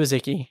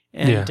icky.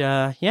 And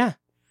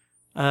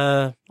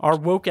our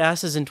woke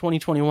asses in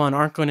 2021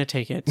 aren't going to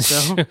take it.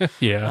 So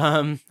Yeah.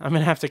 I'm going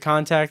to have to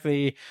contact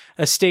the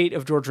estate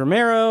of George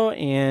Romero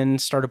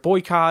and start a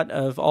boycott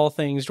of all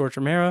things George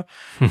Romero.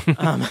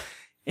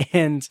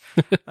 And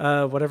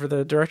whatever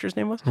the director's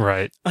name was.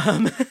 Right.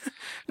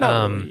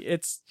 Really.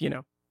 It's,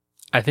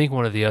 I think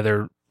one of the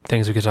other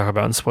things we could talk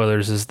about in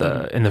spoilers is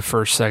in the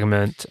first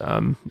segment,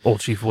 Old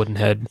Chief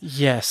Woodenhead.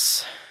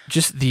 Yes.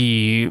 Just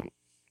the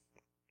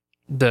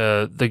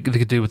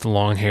dude with the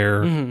long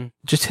hair,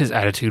 just his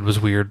attitude was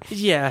weird.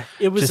 Yeah,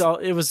 it was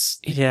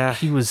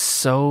He was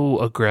so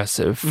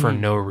aggressive for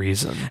no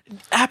reason.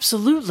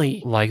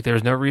 Absolutely. Like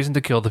there's no reason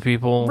to kill the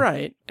people.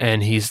 Right.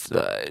 And he's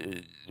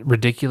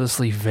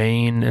ridiculously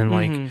vain and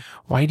like,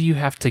 why do you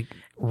have to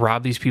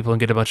rob these people and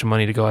get a bunch of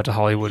money to go out to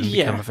Hollywood and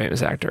become a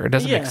famous actor? It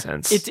doesn't make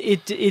sense.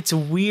 It's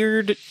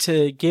weird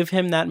to give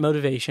him that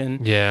motivation.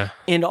 Yeah.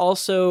 And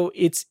also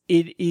it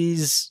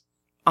is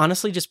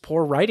honestly just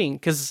poor writing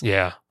because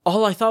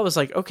all I thought was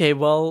like, okay,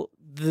 well,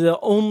 the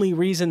only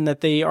reason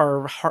that they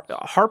are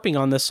harping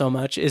on this so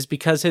much is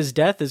because his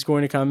death is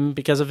going to come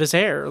because of his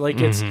hair. Like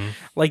it's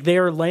like they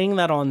are laying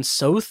that on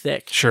so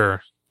thick.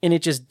 Sure. And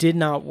it just did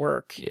not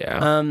work.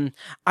 Yeah.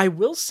 I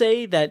will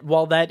say that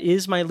while that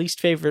is my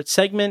least favorite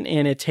segment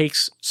and it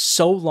takes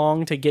so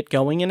long to get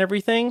going and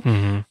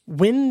everything,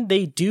 when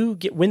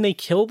they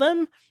kill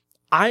them,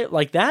 I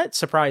like that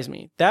surprised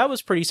me. That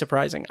was pretty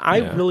surprising. I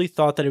really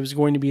thought that it was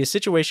going to be a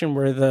situation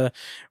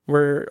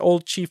where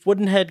old Chief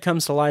Woodenhead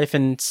comes to life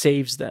and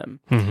saves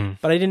them.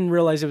 But I didn't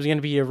realize it was going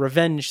to be a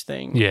revenge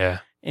thing. Yeah.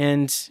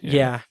 And so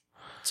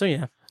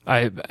yeah.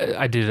 I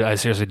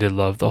seriously did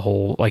love the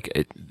whole, like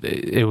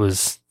it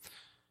was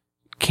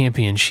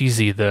campy and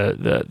cheesy,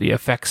 the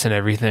effects and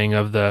everything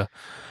of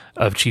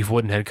Chief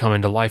Woodenhead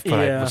coming to life, but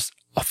I was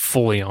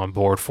fully on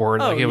board for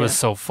it. It was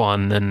so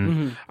fun,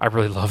 and I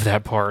really loved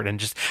that part, and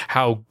just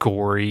how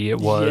gory it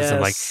was,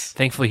 and like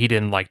thankfully he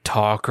didn't like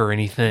talk or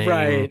anything.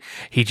 Right.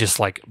 He just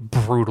like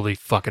brutally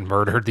fucking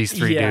murdered these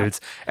three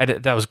dudes, and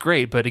that was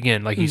great. But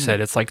again, like you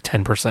said, it's like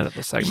 10% of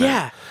the segment.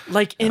 Yeah,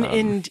 like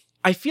and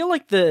I feel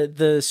like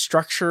the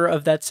structure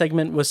of that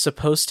segment was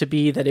supposed to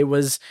be that it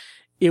was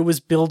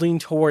building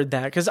toward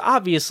that, because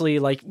obviously,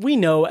 like, we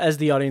know as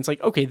the audience,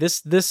 like, okay,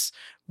 this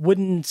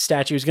wooden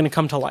statue is going to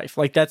come to life.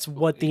 Like, that's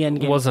what the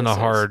end game wasn't a is.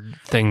 hard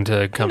thing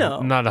to come.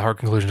 No. Not a hard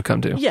conclusion to come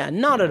to. Yeah,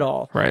 not at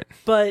all. Right.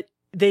 But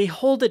they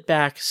hold it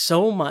back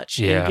so much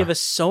and give us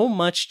so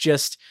much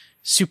just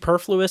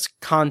superfluous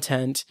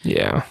content.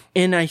 Yeah.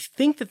 And I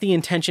think that the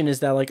intention is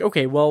that, like,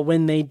 okay, well,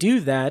 when they do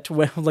that,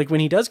 when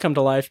he does come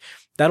to life,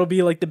 that'll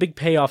be like the big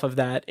payoff of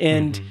that.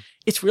 And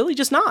it's really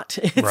just not.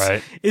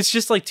 It's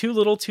just like too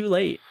little, too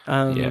late.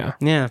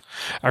 Yeah.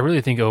 I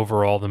really think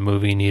overall the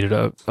movie needed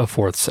a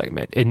fourth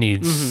segment. It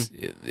needs,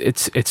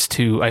 it's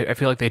too, I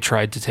feel like they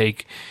tried to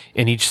take,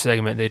 in each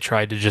segment, they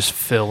tried to just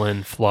fill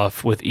in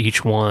fluff with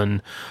each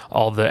one,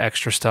 all the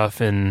extra stuff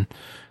in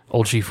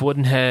Old Chief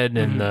Woodenhead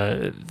and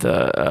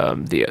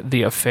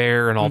the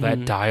affair and all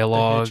that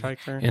dialogue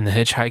in The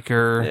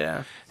Hitchhiker.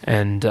 Yeah.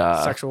 And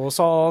sexual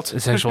assault.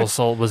 Sexual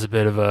assault was a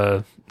bit of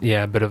a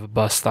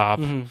bus stop.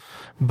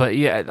 But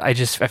yeah, I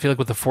feel like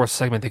with the fourth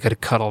segment, they could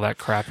have cut all that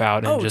crap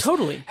out and just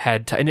totally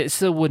and it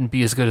still wouldn't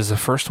be as good as the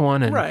first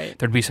one, and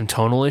there'd be some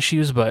tonal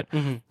issues, but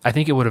I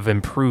think it would have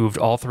improved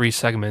all three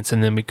segments,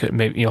 and then we could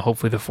maybe,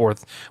 hopefully the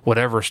fourth,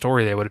 whatever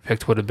story they would have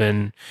picked would have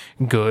been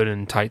good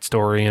and tight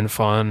story and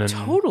fun and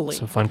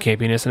some fun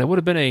campiness, and it would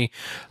have been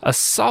a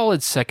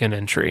solid second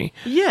entry.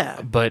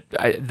 Yeah. But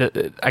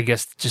I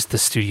guess just the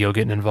studio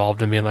getting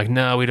involved and being like,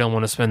 no, we don't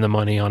want to spend the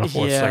money on a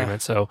fourth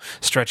segment, so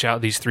stretch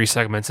out these three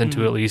segments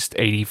into at least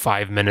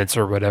 85 minutes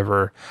or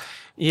whatever.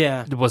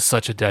 Yeah. It was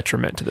such a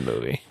detriment to the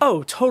movie.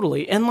 Oh,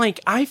 totally. And like,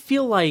 I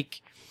feel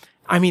like,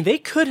 I mean, they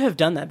could have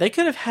done that. They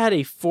could have had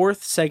a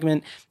fourth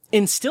segment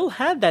and still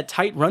had that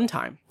tight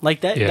runtime.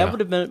 Like that would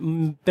have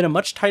been a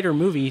much tighter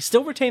movie,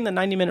 still retain the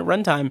 90-minute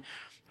runtime,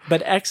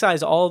 but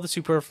excise all the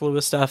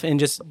superfluous stuff and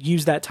just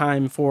use that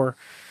time for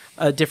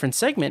a different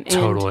segment.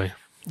 Totally.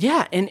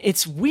 Yeah, and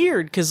it's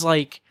weird because,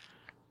 like,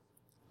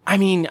 I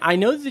mean, I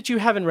know that you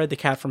haven't read The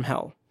Cat from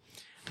Hell.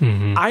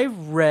 I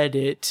read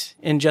it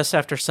in Just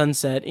After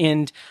Sunset,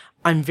 and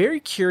I'm very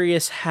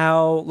curious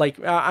how, like,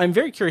 I'm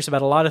very curious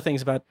about a lot of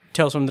things about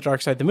Tales from the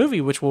Dark Side, the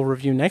movie, which we'll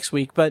review next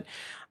week, but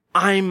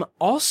I'm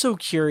also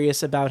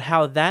curious about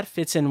how that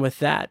fits in with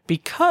that,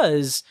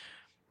 because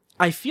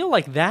I feel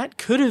like that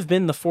could have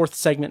been the fourth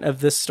segment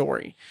of this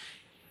story.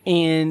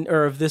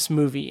 Or of this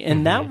movie,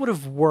 and that would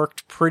have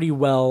worked pretty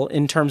well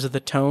in terms of the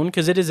tone,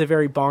 because it is a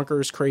very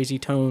bonkers, crazy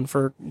tone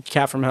for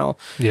Cat from Hell.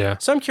 Yeah.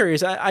 So I'm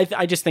curious.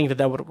 I just think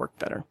that would have worked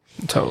better.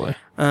 Totally.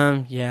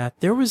 Yeah.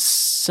 There was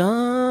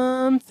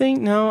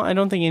something. No, I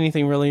don't think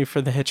anything really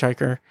for The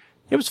Hitchhiker.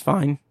 It was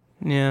fine.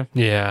 Yeah.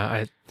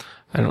 Yeah.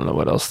 I don't know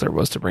what else there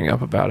was to bring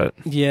up about it.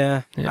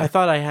 Yeah. I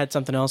thought I had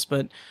something else,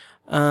 but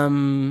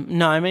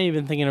no, I may have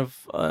been thinking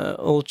of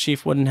Old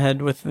Chief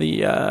Woodenhead with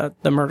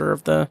the murder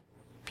of the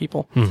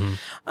people.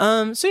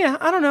 So yeah,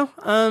 I don't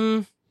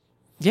know.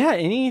 Yeah,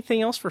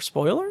 anything else for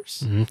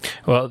spoilers?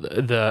 Well,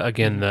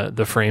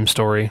 the frame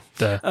story,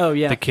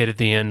 the kid at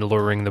the end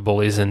luring the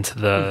bullies into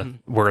the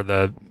where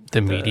the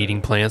meat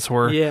eating plants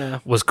were,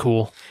 was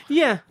cool.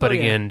 Yeah, but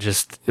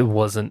just it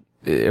wasn't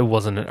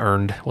really an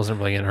earned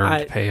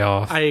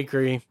payoff. I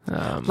agree.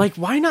 Like,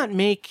 why not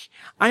make?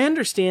 I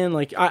understand.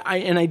 Like,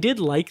 I did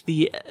like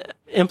the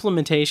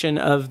implementation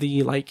of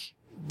the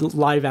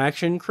live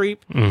action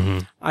creep.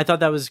 I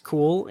thought that was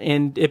cool,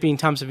 and it being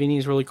Tom Savini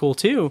is really cool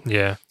too.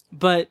 Yeah.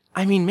 But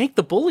I mean, make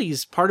the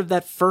bullies part of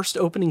that first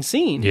opening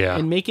scene,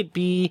 and make it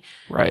be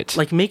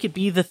make it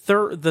be the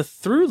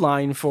through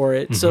line for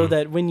it, so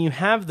that when you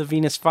have the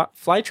Venus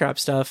flytrap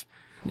stuff,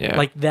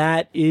 like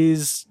that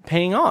is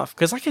paying off.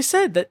 Because, like I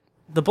said, that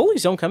the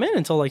bullies don't come in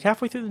until like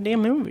halfway through the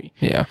damn movie.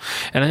 Yeah,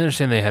 and I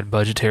understand they had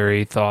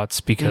budgetary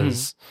thoughts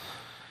because.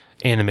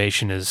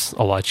 Animation is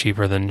a lot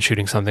cheaper than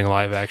shooting something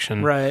live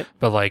action. Right.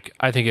 But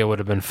I think it would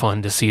have been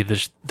fun to see the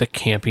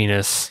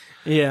campiness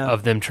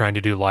of them trying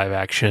to do live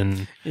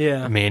action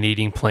man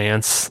eating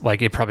plants.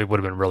 It probably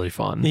would have been really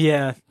fun.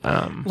 Yeah.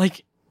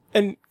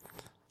 And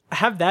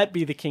have that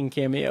be the King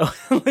cameo.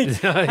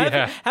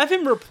 Have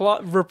him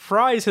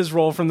reprise his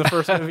role from the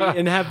first movie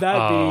and have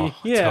that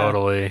be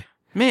totally.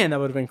 Man, that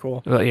would have been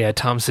cool. Well,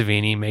 Tom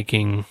Savini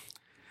making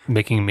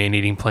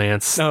man-eating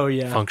plants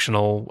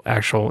functional,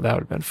 actual, that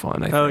would have been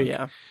fun, I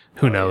think.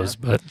 Who knows,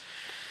 but...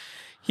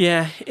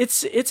 Yeah,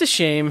 it's a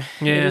shame.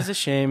 Yeah. It is a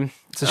shame.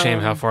 It's a shame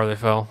how far they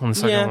fell on the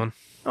second one.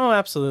 Oh,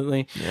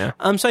 absolutely. Yeah.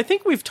 So I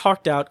think we've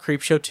talked out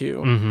Creepshow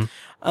 2.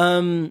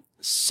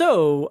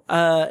 So,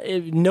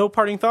 no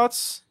parting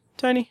thoughts,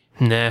 Tiny?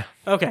 Nah.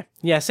 Okay.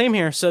 Yeah, same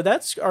here. So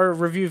that's our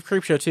review of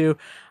Creepshow 2.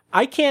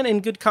 I can't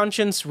in good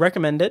conscience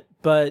recommend it,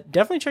 but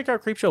definitely check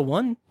out Creepshow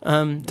 1.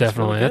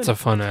 Definitely. Really, that's a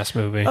fun-ass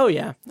movie. Oh,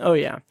 yeah.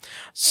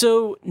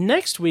 So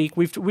next week,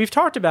 we've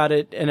talked about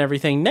it and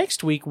everything.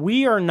 Next week,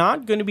 we are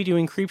not going to be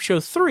doing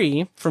Creepshow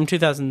 3 from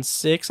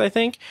 2006, I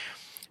think,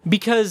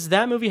 because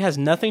that movie has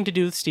nothing to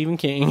do with Stephen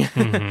King.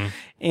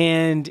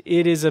 And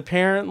it is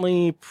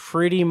apparently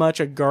pretty much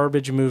a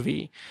garbage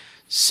movie.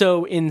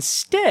 So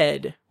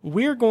instead,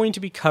 we're going to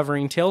be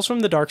covering Tales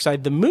from the Dark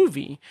Side, the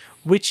movie,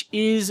 which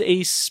is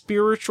a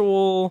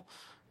spiritual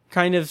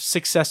kind of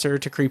successor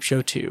to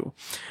Creepshow 2.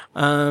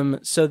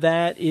 So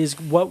that is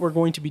what we're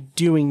going to be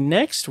doing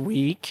next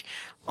week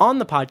on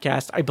the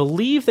podcast. I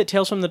believe that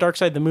Tales from the Dark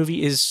Side, the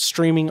movie, is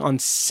streaming on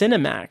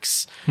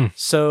Cinemax.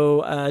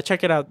 So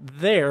check it out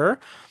there.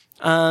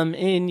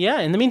 And yeah,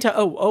 in the meantime,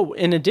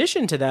 in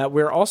addition to that,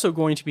 we're also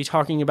going to be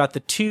talking about the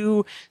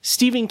 2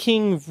 Stephen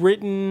King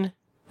written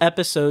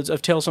episodes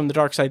of Tales from the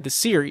Dark Side, the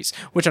series,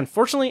 which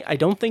unfortunately I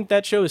don't think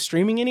that show is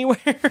streaming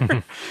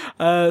anywhere.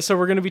 So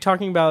we're going to be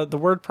talking about The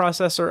Word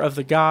Processor of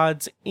the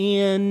Gods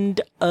and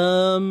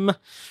oh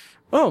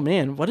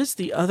man, what is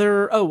the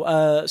other?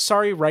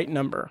 Sorry, Right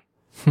Number.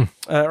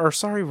 Or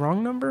Sorry,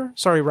 Wrong Number?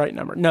 Sorry, Right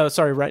Number. No,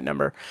 Sorry, Right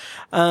Number.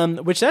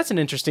 Which that's an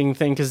interesting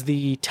thing because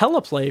the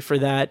teleplay for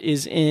that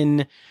is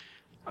in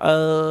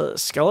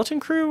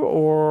Skeleton Crew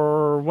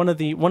or one of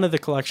the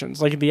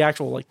collections, like the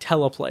actual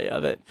teleplay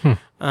of it.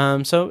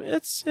 So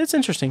it's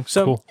interesting.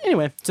 So cool.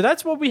 Anyway, so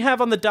that's what we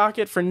have on the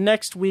docket for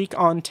next week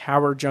on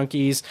Tower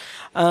Junkies.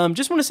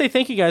 Just want to say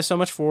thank you guys so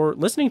much for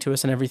listening to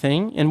us and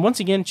everything. And once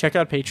again, check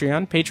out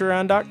Patreon,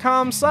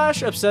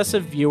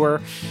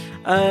 patreon.com/obsessiveviewer.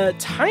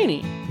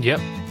 Tiny. Yep.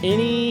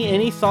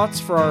 Any thoughts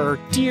for our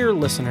dear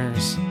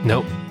listeners?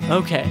 Nope.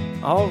 Okay.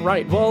 All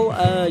right. Well,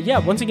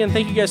 once again,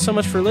 thank you guys so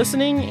much for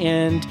listening.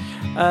 And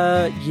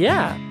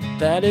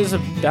that is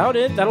about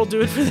it. That'll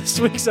do it for this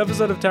week's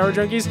episode of Tower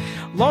Junkies.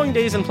 Long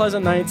days and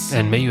pleasant nights.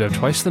 And may you have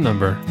twice the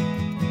number.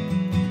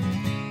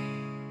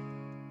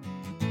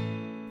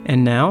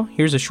 And now,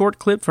 here's a short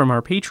clip from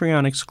our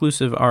Patreon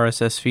exclusive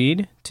RSS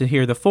feed. To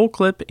hear the full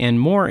clip and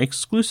more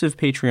exclusive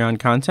Patreon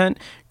content,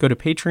 go to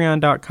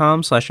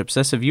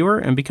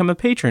patreon.com/obsessiveviewer and become a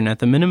patron at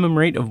the minimum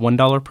rate of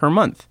 $1 per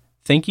month.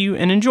 Thank you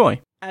and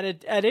enjoy.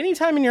 At any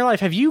time in your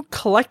life, have you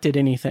collected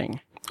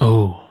anything?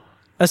 Oh.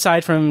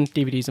 Aside from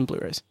DVDs and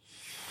Blu-rays?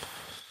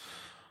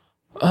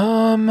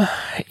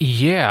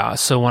 Yeah.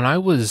 So when I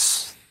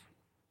was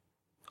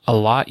a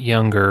lot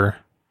younger,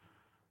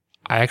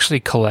 I actually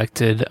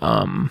collected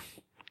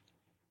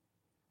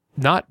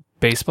not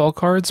baseball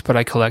cards, but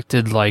I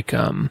collected like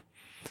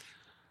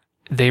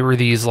they were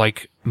these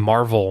like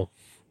Marvel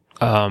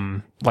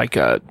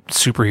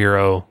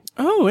superhero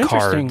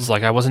cards.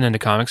 Like I wasn't into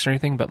comics or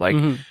anything, but like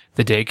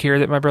the daycare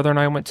that my brother and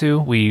I went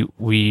to,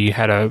 we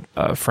had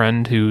a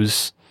friend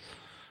who's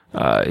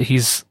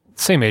he's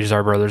same age as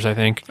our brothers, I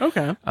think.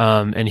 Okay.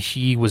 And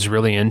he was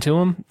really into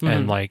them,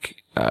 and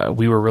like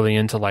we were really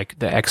into like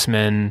the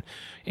X-Men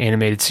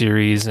animated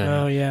series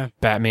and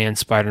Batman,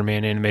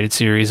 Spider-Man animated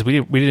series.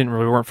 We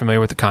weren't familiar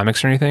with the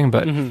comics or anything,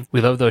 but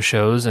we loved those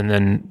shows. And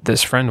then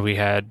this friend we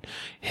had,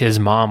 his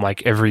mom,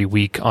 like every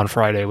week on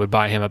Friday would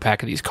buy him a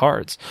pack of these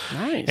cards.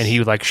 Nice. And he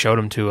would like showed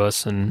them to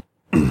us, and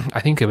I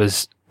think it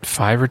was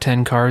 5 or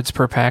 10 cards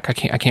per pack. I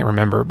can't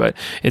remember, but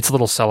it's a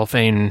little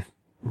cellophane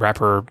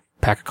wrapper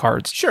pack of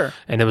cards. Sure.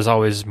 And it was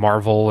always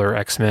Marvel or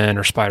X-Men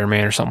or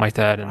Spider-Man or something like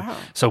that. And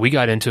so we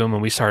got into them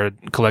and we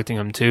started collecting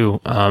them too.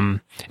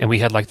 And we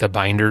had like the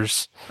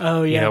binders,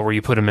 you know, where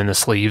you put them in the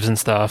sleeves and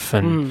stuff.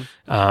 And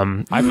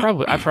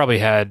I probably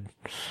had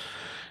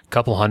a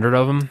couple hundred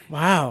of them.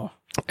 Wow.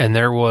 And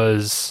I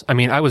was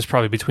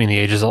probably between the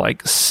ages of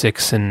like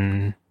 6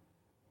 and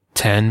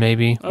 10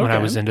 maybe when I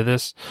was into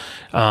this.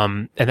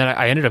 And then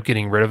I ended up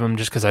getting rid of them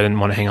just because I didn't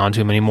want to hang on to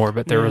them anymore.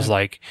 But there were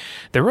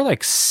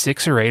like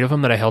 6 or 8 of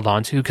them that I held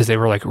on to because they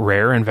were like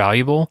rare and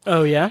valuable.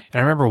 Oh, yeah? And I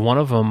remember one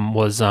of them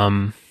was,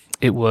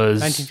 it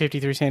was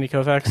 1953 Sandy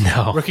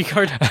Koufax rookie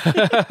card.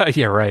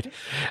 Yeah, right.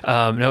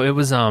 No, it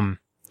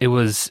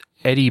was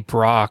Eddie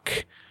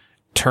Brock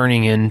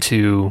turning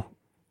into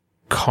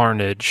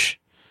Carnage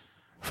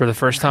for the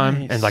first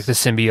time, and like the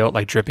symbiote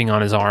like dripping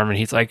on his arm, and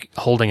he's like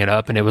holding it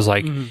up, and it was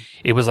like a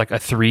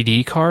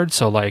 3D card,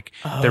 so like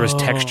there was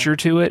texture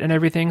to it and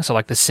everything. So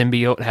like the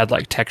symbiote had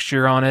like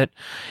texture on it,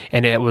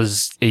 and it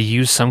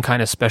used some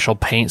kind of special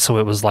paint, so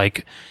it was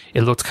like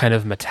it looked kind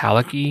of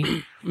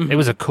metallic-y. It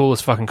was a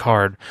coolest fucking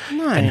card.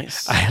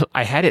 Nice. And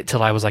I had it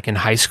till I was like in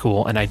high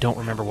school, and I don't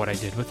remember what I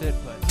did with it.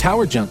 But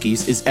Tower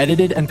Junkies is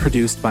edited and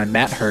produced by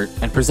Matt Hurt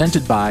and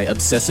presented by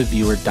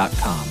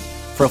ObsessiveViewer.com.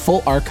 For a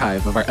full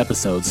archive of our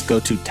episodes, go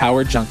to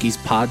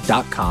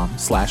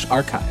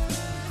towerjunkiespod.com/archive.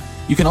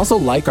 You can also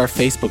like our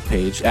Facebook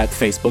page at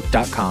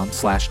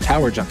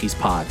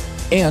facebook.com/towerjunkiespod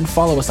and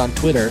follow us on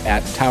Twitter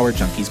at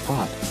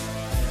towerjunkiespod.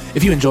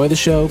 If you enjoy the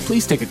show,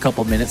 please take a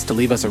couple minutes to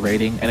leave us a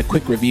rating and a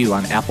quick review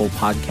on Apple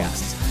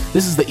Podcasts.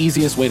 This is the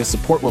easiest way to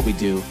support what we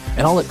do,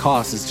 and all it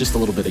costs is just a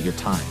little bit of your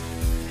time.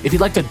 If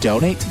you'd like to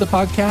donate to the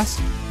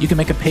podcast, you can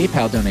make a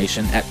PayPal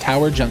donation at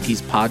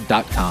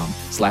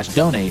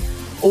towerjunkiespod.com/donate,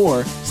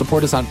 or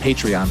support us on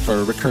Patreon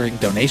for recurring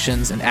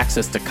donations and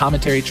access to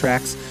commentary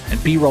tracks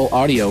and B-roll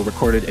audio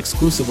recorded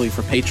exclusively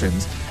for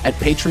patrons at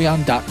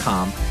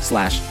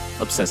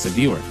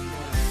patreon.com/obsessiveviewer.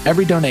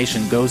 Every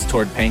donation goes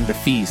toward paying the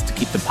fees to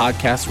keep the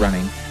podcast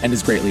running and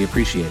is greatly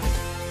appreciated.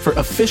 For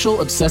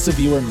official Obsessive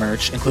Viewer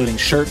merch, including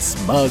shirts,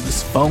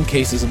 mugs, phone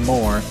cases, and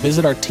more,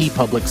 visit our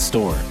TeePublic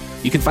store.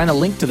 You can find a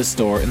link to the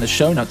store in the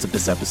show notes of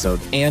this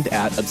episode and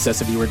at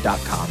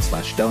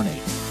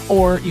obsessiveviewer.com/donate.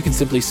 Or you can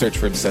simply search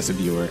for Obsessive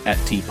Viewer at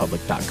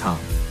tpublic.com.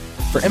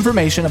 For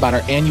information about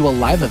our annual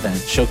live event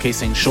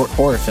showcasing short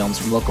horror films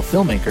from local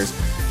filmmakers,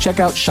 check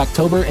out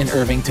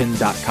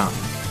shocktoberinirvington.com.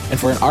 And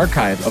for an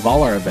archive of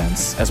all our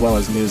events, as well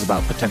as news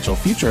about potential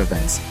future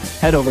events,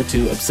 head over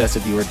to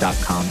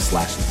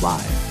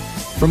obsessiveviewer.com/live.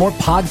 For more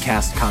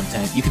podcast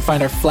content, you can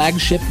find our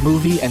flagship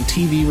movie and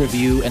TV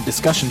review and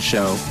discussion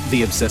show,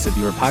 The Obsessive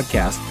Viewer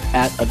Podcast,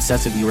 at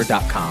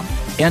obsessiveviewer.com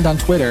and on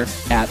Twitter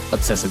at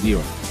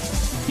obsessiveviewer.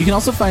 You can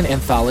also find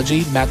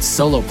Anthology, Matt's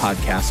solo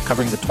podcast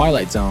covering The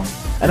Twilight Zone,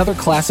 and other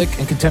classic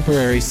and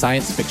contemporary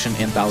science fiction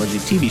anthology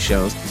TV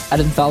shows at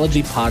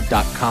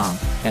anthologypod.com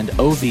and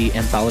OV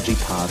Anthology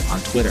Pod on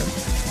Twitter. And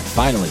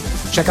finally,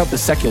 check out The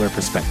Secular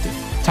Perspective,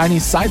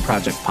 Tiny's side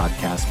project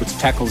podcast, which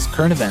tackles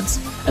current events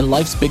and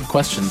life's big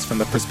questions from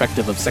the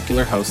perspective of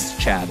secular hosts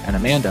Chad and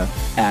Amanda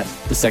at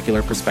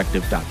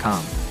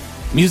thesecularperspective.com.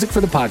 Music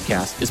for the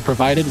podcast is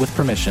provided with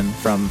permission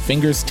from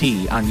Fingers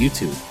T on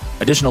YouTube.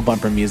 Additional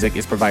bumper music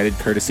is provided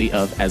courtesy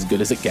of As Good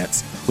As It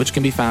Gets, which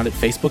can be found at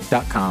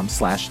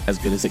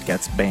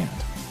facebook.com/asgoodasitgetsband.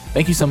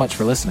 Thank you so much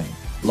for listening.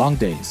 Long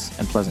days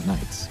and pleasant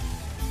nights.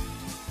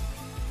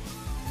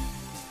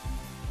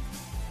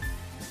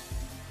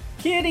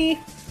 Kitty!